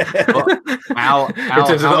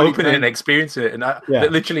terms of opening and experiencing it, and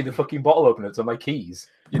literally the fucking bottle openers are my keys,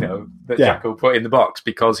 that Jacko put in the box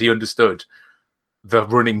because he understood the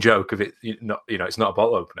running joke of it. It's not a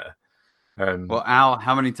bottle opener. Well, Al,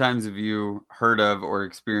 how many times have you heard of or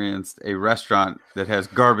experienced a restaurant that has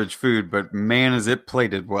garbage food, but man, is it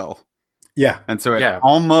plated well? Yeah. And so it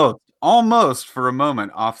almost for a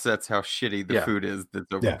moment offsets how shitty the food is that's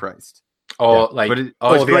overpriced. Or it's great, the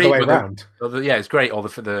other way around. It's great. Or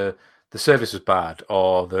the service was bad,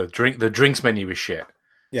 or the drinks menu was shit.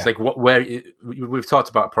 It's like we've talked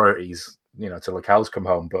about priorities, till the cows come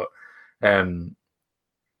home. But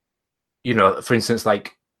for instance,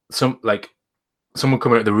 like someone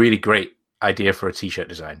coming up with a really great idea for a t-shirt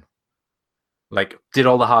design, like did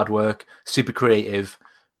all the hard work, super creative,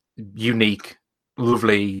 unique,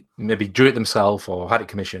 lovely, maybe drew it themselves or had it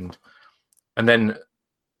commissioned, and then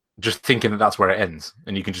just thinking that that's where it ends,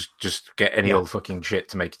 and you can just get any old fucking shit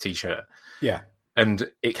to make a t-shirt. Yeah.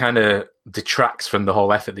 And it kind of detracts from the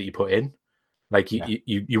whole effort that you put in. Like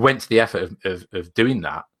you went to the effort of doing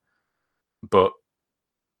that, but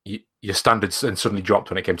your standards and suddenly dropped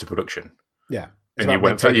when it came to production. Yeah. And you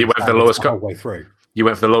went for the lowest way through. You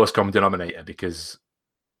went for the lowest common denominator, because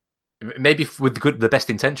maybe with the best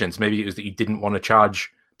intentions, maybe it was that you didn't want to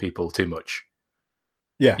charge people too much.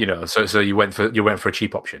 Yeah. So you went for a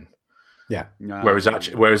cheap option. Yeah.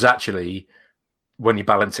 Whereas actually, when you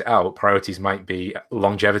balance it out, priorities might be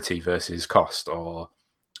longevity versus cost, or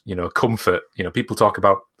comfort. People talk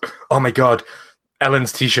about, oh my god,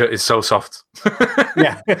 Ellen's t-shirt is so soft.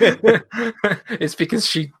 Yeah. It's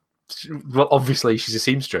because obviously she's a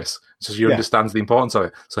seamstress, so she understands the importance of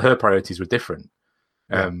it. So her priorities were different.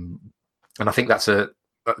 And I think that's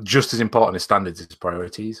just as important as standards as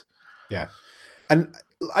priorities. Yeah. And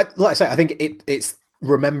like I say, I think it's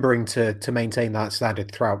remembering to maintain that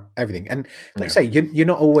standard throughout everything. And like I say, you're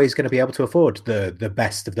not always going to be able to afford the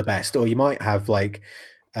best of the best, or you might have like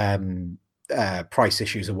price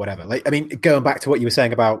issues or whatever. Like, I mean, going back to what you were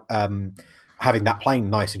saying about having that plane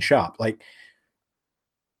nice and sharp, like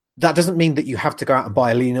that doesn't mean that you have to go out and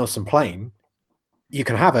buy a Lee Nielsen plane. you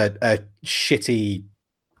can have a shitty,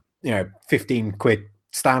 15 quid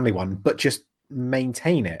Stanley one, but just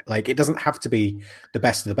maintain it. Like, it doesn't have to be the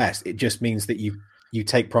best of the best. It just means that you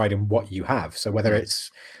take pride in what you have. So whether it's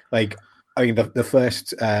like, I mean, the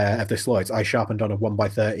first of the Sloyds, I sharpened on a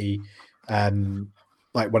 1x30,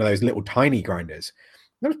 like one of those little tiny grinders.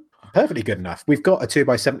 That was perfectly good enough. We've got a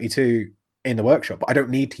 2x72 in the workshop, but I don't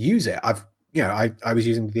need to use it. I was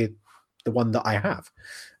using the one that I have.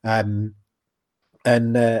 I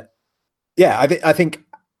think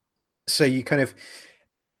so. You kind of,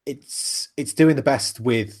 it's doing the best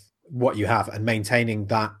with what you have and maintaining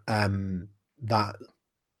that,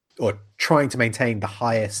 or trying to maintain the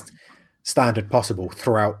highest standard possible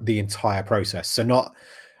throughout the entire process. So not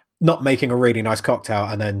making a really nice cocktail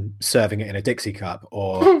and then serving it in a Dixie cup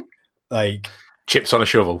or like chips on a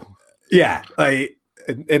shovel. Yeah,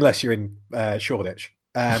 unless you're in Shoreditch,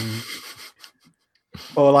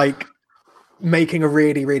 or like making a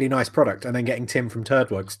really, really nice product and then getting Tim from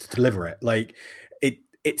Turdworks to deliver it. Like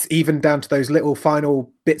it's even down to those little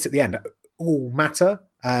final bits at the end all matter,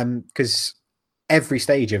 because every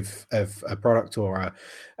stage of a product or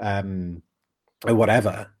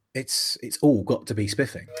whatever, it's all got to be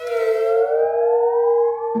spiffing.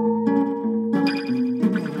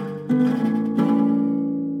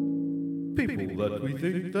 People that we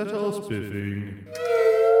think that are spiffing.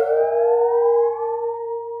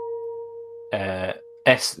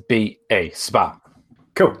 SBA, SPA.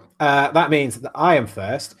 Cool. That means that I am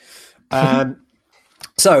first.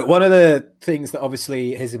 So one of the things that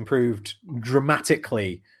obviously has improved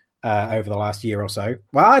dramatically over the last year or so,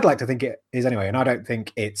 well, I'd like to think it is anyway, and I don't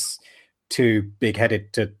think it's too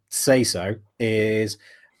big-headed to say so, is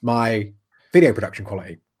my video production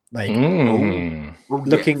quality. Like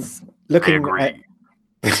looking at.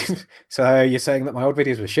 So you're saying that my old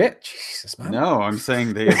videos were shit? Jesus, man. No, I'm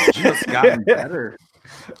saying they've just gotten better.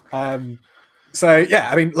 So yeah,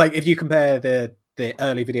 I mean, like if you compare the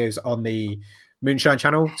early videos on the Moonshine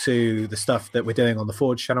channel to the stuff that we're doing on the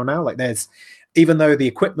Forge channel now, like there's, even though the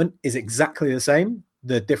equipment is exactly the same,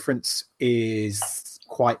 the difference is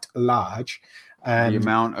quite large. The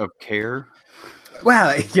amount of care.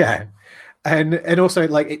 Well, yeah. And also,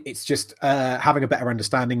 like, it's just having a better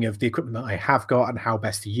understanding of the equipment that I have got and how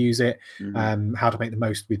best to use it, how to make the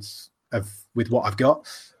most with what I've got,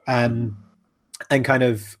 and kind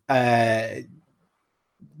of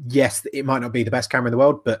yes, it might not be the best camera in the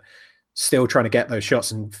world, but still trying to get those shots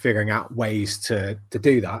and figuring out ways to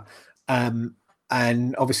do that. And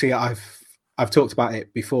obviously, I've talked about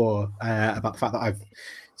it before about the fact that I've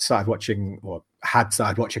started watching or had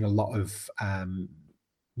started watching a lot of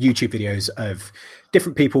YouTube videos of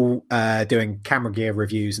different people doing camera gear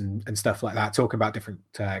reviews and stuff like that, talking about different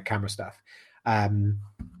camera stuff. I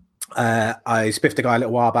spiffed a guy a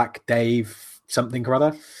little while back, Dave something or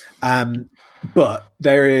other. But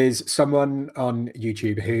there is someone on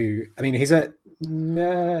YouTube who, I mean, he's at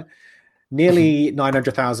nearly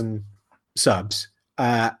 900,000 subs,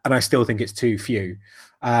 and I still think it's too few.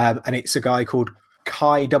 And it's a guy called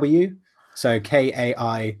Kai W, so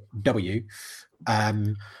KAIW.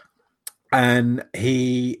 And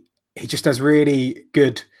he just does really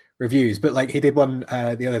good reviews, but like he did one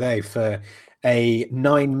the other day for a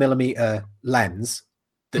 9mm lens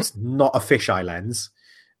that's not a fisheye lens.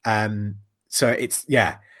 So it's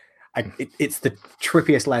it's the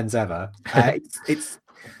trippiest lens ever. It's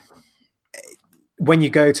when you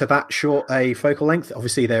go to that short a focal length,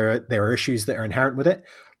 obviously there are issues that are inherent with it,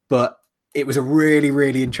 but it was a really,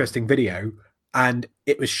 really interesting video, and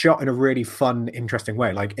it was shot in a really fun, interesting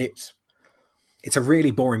way. Like it's a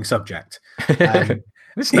really boring subject.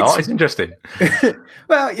 It's interesting.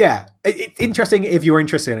 Well, yeah, it's interesting if you're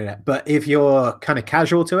interested in it, but if you're kind of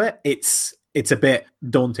casual to it, it's a bit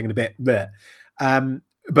daunting and a bit bleh.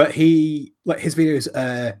 But his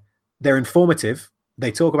videos, they're informative.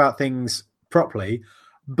 They talk about things properly,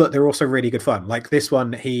 but they're also really good fun. Like this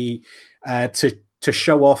one, he to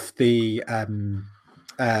show off the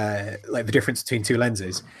like the difference between two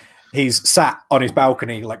lenses, he's sat on his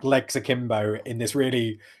balcony, like legs akimbo, in this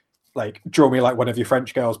really like draw me like one of your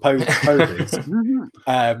French girls poses.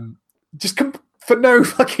 For no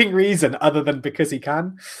fucking reason other than because he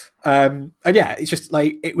can. And yeah, it's just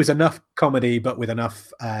like it was enough comedy, but with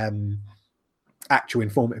enough actual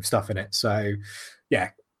informative stuff in it. So yeah,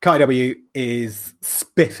 Kai W is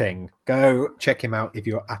spiffing. Go check him out if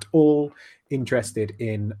you're at all interested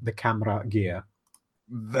in the camera gear.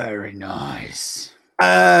 Very nice.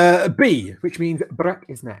 B, which means Breck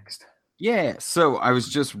is next. Yeah, so I was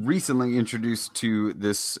just recently introduced to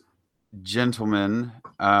this gentleman.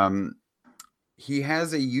 He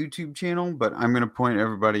has a YouTube channel, but I'm going to point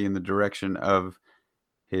everybody in the direction of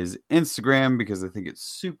his Instagram because I think it's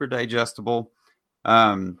super digestible.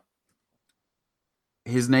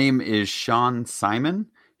 His name is Sean Simon.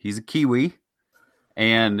 He's a Kiwi,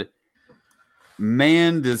 and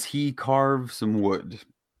man, does he carve some wood.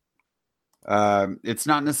 It's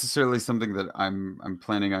not necessarily something that I'm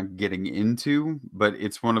planning on getting into, but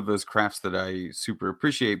it's one of those crafts that I super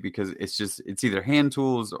appreciate because it's either hand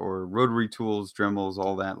tools or rotary tools, Dremels,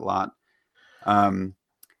 all that lot.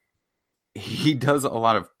 He does a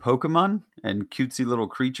lot of Pokemon and cutesy little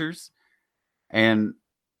creatures, and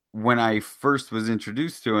when I first was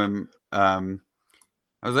introduced to him, I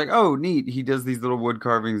was like, "Oh, neat! He does these little wood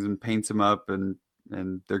carvings and paints them up, and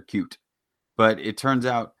they're cute." But it turns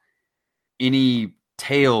out any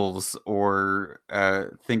tails or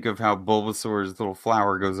think of how Bulbasaur's little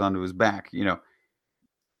flower goes onto his back.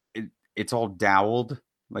 It's all doweled.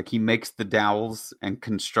 Like he makes the dowels and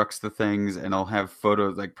constructs the things, and I'll have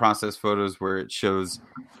photos, like process photos, where it shows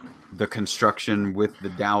the construction with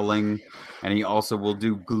the doweling, and he also will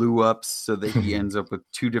do glue ups so that he ends up with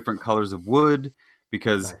 2 different colors of wood.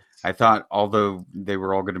 Because I thought, although they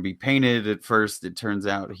were all going to be painted at first, it turns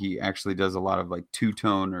out he actually does a lot of like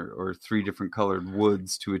 2-tone or 3 different colored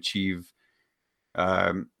woods to achieve.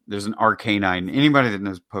 There's an Arcanine. Anybody that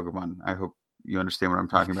knows Pokemon, I hope you understand what I'm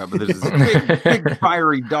talking about. But there's this big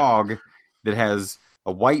fiery dog that has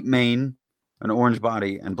a white mane, an orange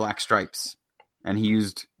body, and black stripes. And he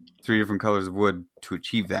used 3 different colors of wood to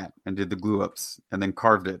achieve that, and did the glue ups, and then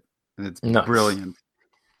carved it, and it's brilliant.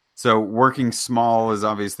 So working small is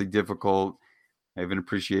obviously difficult. I have an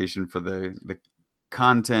appreciation for the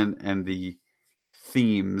content and the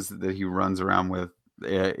themes that he runs around with.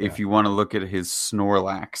 If you want to look at his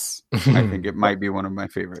Snorlax, I think it might be one of my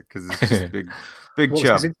favorite because it's just a big chub.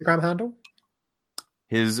 What's his Instagram handle?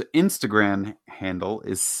 His Instagram handle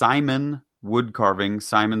is Simon Woodcarving.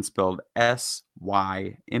 Simon spelled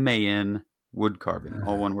SYMAN Woodcarving,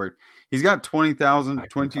 all one word. He's got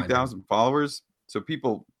 22,000 followers, so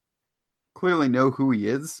people clearly know who he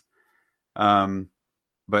is.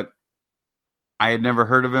 But I had never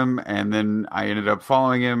heard of him, and then I ended up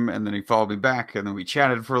following him, and then he followed me back, and then we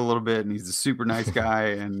chatted for a little bit, and he's a super nice guy,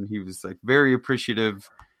 and he was like very appreciative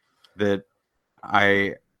that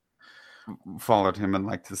I followed him and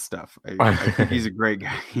liked his stuff. I think he's a great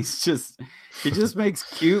guy. He just makes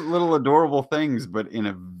cute little adorable things, but in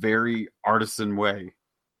a very artisan way,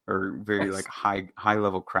 or very like high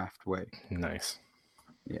level craft way. Nice.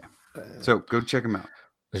 Yeah. So go check him out.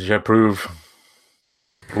 J'approve.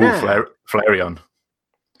 Flareon.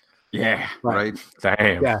 Yeah, right.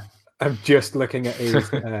 Damn. Yeah, I'm just looking at his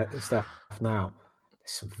stuff now.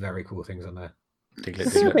 There's some very cool things on there.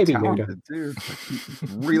 Baby talented, dude.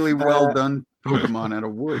 Really well done Pokemon out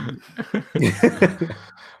of wood.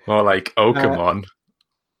 More like Okamon.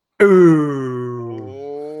 Ooh.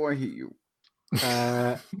 Oh, I hate you.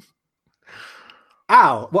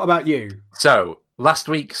 Al, what about you? So last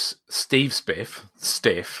week's Steve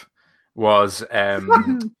Stiff was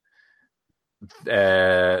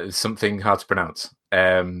something hard to pronounce.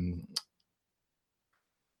 Come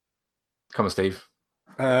on, Steve.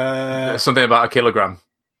 Something about a kilogram.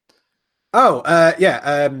 Oh,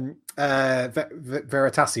 yeah.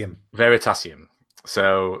 Veritasium. Veritasium.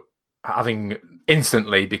 So having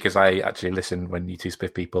instantly, because I actually listen when you two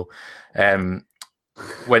spiff people,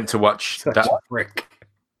 went to watch that.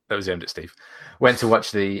 That was aimed at Steve. Went to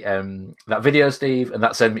watch the that video, Steve, and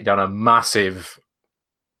that sent me down a massive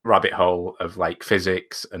rabbit hole of like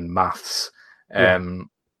physics and maths.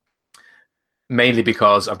 Mainly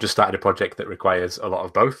because I've just started a project that requires a lot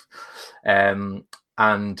of both. And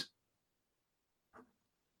I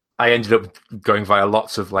ended up going via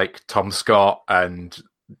lots of like Tom Scott and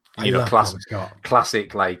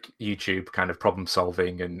classic like YouTube kind of problem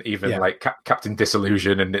solving, and even like Captain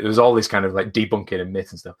Disillusion, and it was all this kind of like debunking and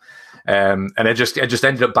myths and stuff. And I just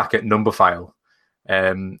ended up back at Numberphile.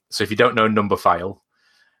 So if you don't know Numberphile,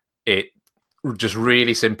 it just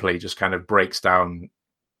really simply just kind of breaks down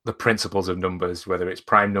the principles of numbers, whether it's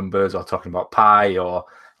prime numbers or talking about pi or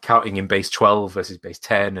counting in base 12 versus base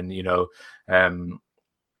 10. And, you know, I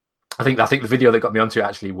think the video that got me onto it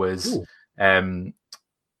actually was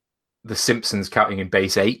the Simpsons counting in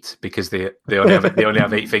base 8, because they only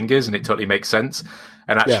have 8 fingers, and it totally makes sense.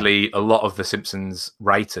 And actually a lot of the Simpsons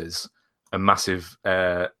writers are massive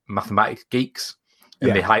mathematics geeks.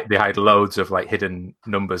 And they hide loads of like hidden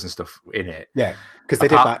numbers and stuff in it. Yeah, because they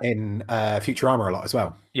did that in Futurama a lot as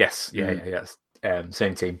well. Yes, yes.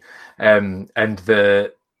 Same team, and they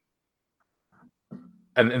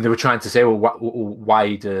were trying to say, well,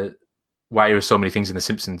 why are so many things in the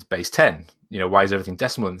Simpsons base 10? You know, why is everything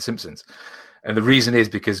decimal in the Simpsons? And the reason is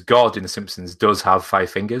because God in The Simpsons does have 5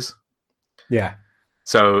 fingers. Yeah.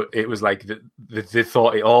 So it was like they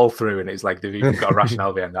thought it all through, and it's like they've even got a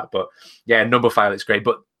rationale behind that. But yeah, Numberphile, it's great.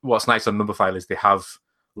 But what's nice on Numberphile is they have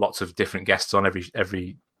lots of different guests on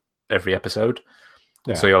every episode.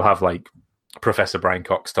 Yeah. So you'll have like Professor Brian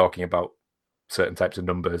Cox talking about certain types of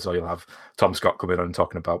numbers, or you'll have Tom Scott coming on and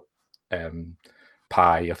talking about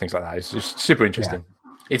pi or things like that. It's just super interesting.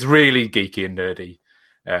 Yeah. It's really geeky and nerdy.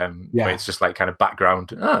 But it's just like kind of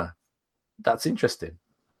background. That's interesting.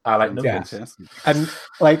 I like numbers. Yeah. And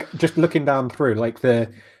like just looking down through, like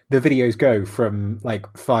the videos go from like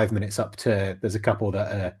 5 minutes up to there's a couple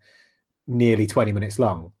that are nearly 20 minutes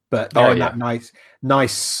long, but they're in that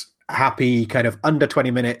nice, happy kind of under 20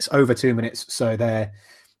 minutes, over 2 minutes. So they're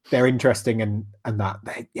interesting and that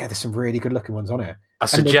there's some really good looking ones on here. I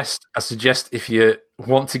suggest if you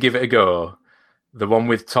want to give it a go, the one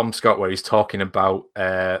with Tom Scott where he's talking about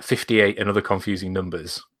 58 and other confusing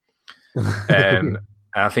numbers.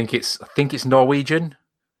 I think it's Norwegian,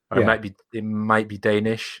 or it might be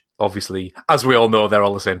Danish. Obviously, as we all know, they're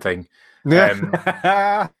all the same thing.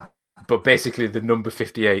 But basically, the number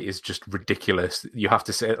 58 is just ridiculous. You have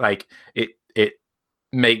to say like it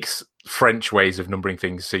makes French ways of numbering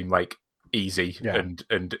things seem like easy and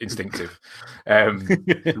instinctive.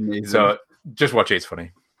 So just watch it; it's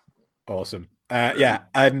funny. Awesome.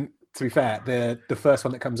 And to be fair, the first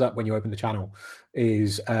one that comes up when you open the channel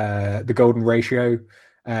is the golden ratio.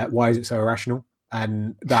 Why is it so irrational?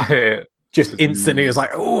 And that just instantly is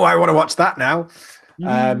like, oh, I want to watch that now.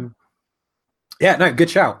 Good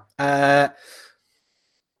shout. That's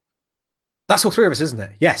all 3 of us, isn't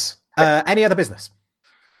it? Yes. Any other business?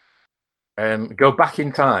 Go back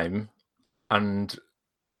in time and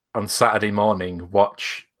on Saturday morning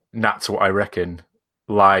watch That's What I Reckon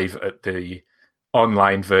live at the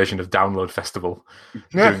online version of Download Festival,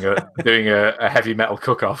 doing a heavy metal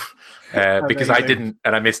cook-off because I didn't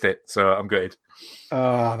and I missed it, so I'm good.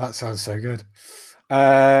 Oh, that sounds so good.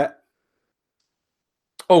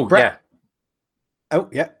 Brett.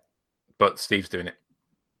 But Steve's doing it.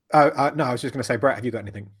 No, I was just going to say, Brett, have you got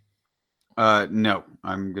anything? No,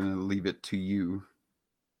 I'm going to leave it to you.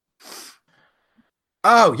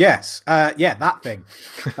 Oh, yes. That thing.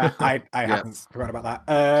 I haven't forgotten about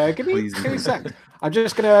that. Give me 2 seconds. I'm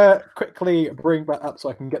just going to quickly bring that up so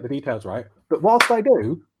I can get the details right. But whilst I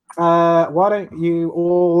do, why don't you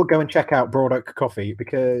all go and check out Broad Oak Coffee,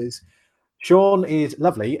 because Sean is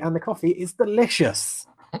lovely and the coffee is delicious.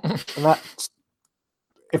 And that,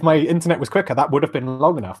 if my internet was quicker, that would have been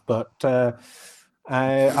long enough. But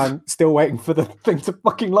I'm still waiting for the thing to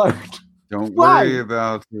fucking load. Don't worry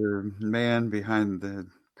about your man behind the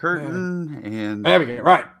curtain. And there we go.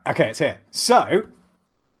 Right. Okay, it's here. So,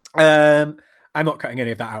 I'm not cutting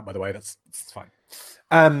any of that out, by the way. That's fine.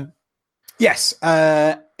 Yes.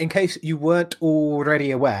 In case you weren't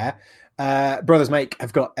already aware, Brothers Make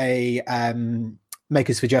have got a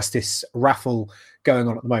Makers for Justice raffle going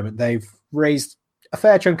on at the moment. They've raised a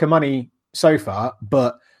fair chunk of money so far,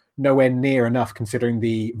 but nowhere near enough considering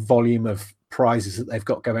the volume of prizes that they've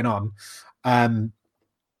got going on.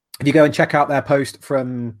 If you go and check out their post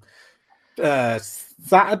from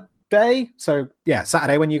Saturday,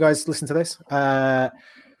 Saturday when you guys listen to this,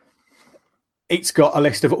 it's got a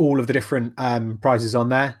list of all of the different prizes on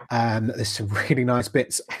there. There's some really nice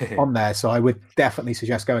bits on there, so I would definitely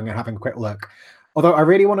suggest going and having a quick look. Although I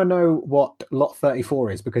really want to know what Lot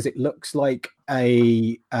 34 is, because it looks like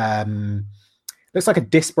a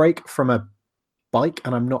disc brake from a bike,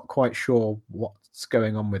 and I'm not quite sure what's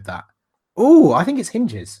going on with that. Oh, I think it's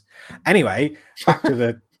hinges. Anyway, back to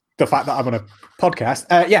the fact that I'm on a podcast.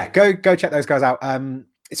 Go check those guys out.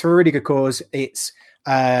 It's for a really good cause. It's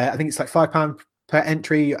I think it's like £5 per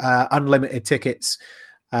entry, unlimited tickets.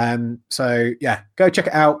 So go check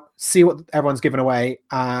it out, see what everyone's giving away,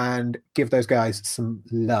 and give those guys some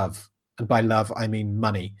love. And by love, I mean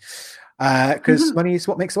money, because money is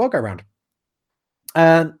what makes the world go round.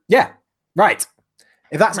 Right.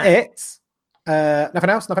 If that's it, nothing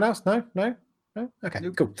else? No? Okay,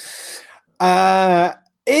 cool.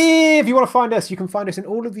 If you want to find us, you can find us in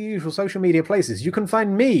all of the usual social media places. You can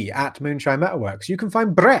find me at Moonshine Metalworks. You can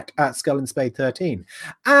find Brett at Skull and Spade 13.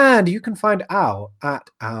 And you can find Al at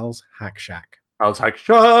Al's Hack Shack. Al's Hack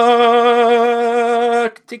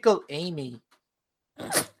Shack! Tickle Amy.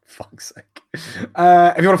 Fuck's sake. If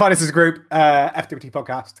you want to find us as a group,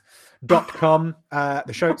 FWTpodcast.com.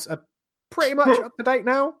 The shows are pretty much up to date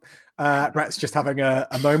now. Brett's just having a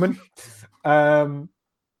moment.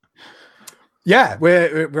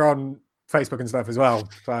 We're on Facebook and stuff as well.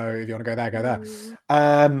 So if you want to go there, go there.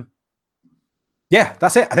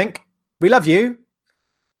 That's it. I think we love you.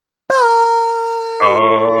 Bye.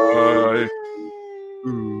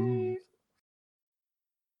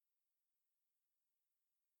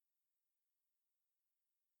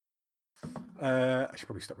 should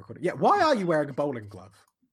probably stop recording. Yeah, why are you wearing a bowling glove?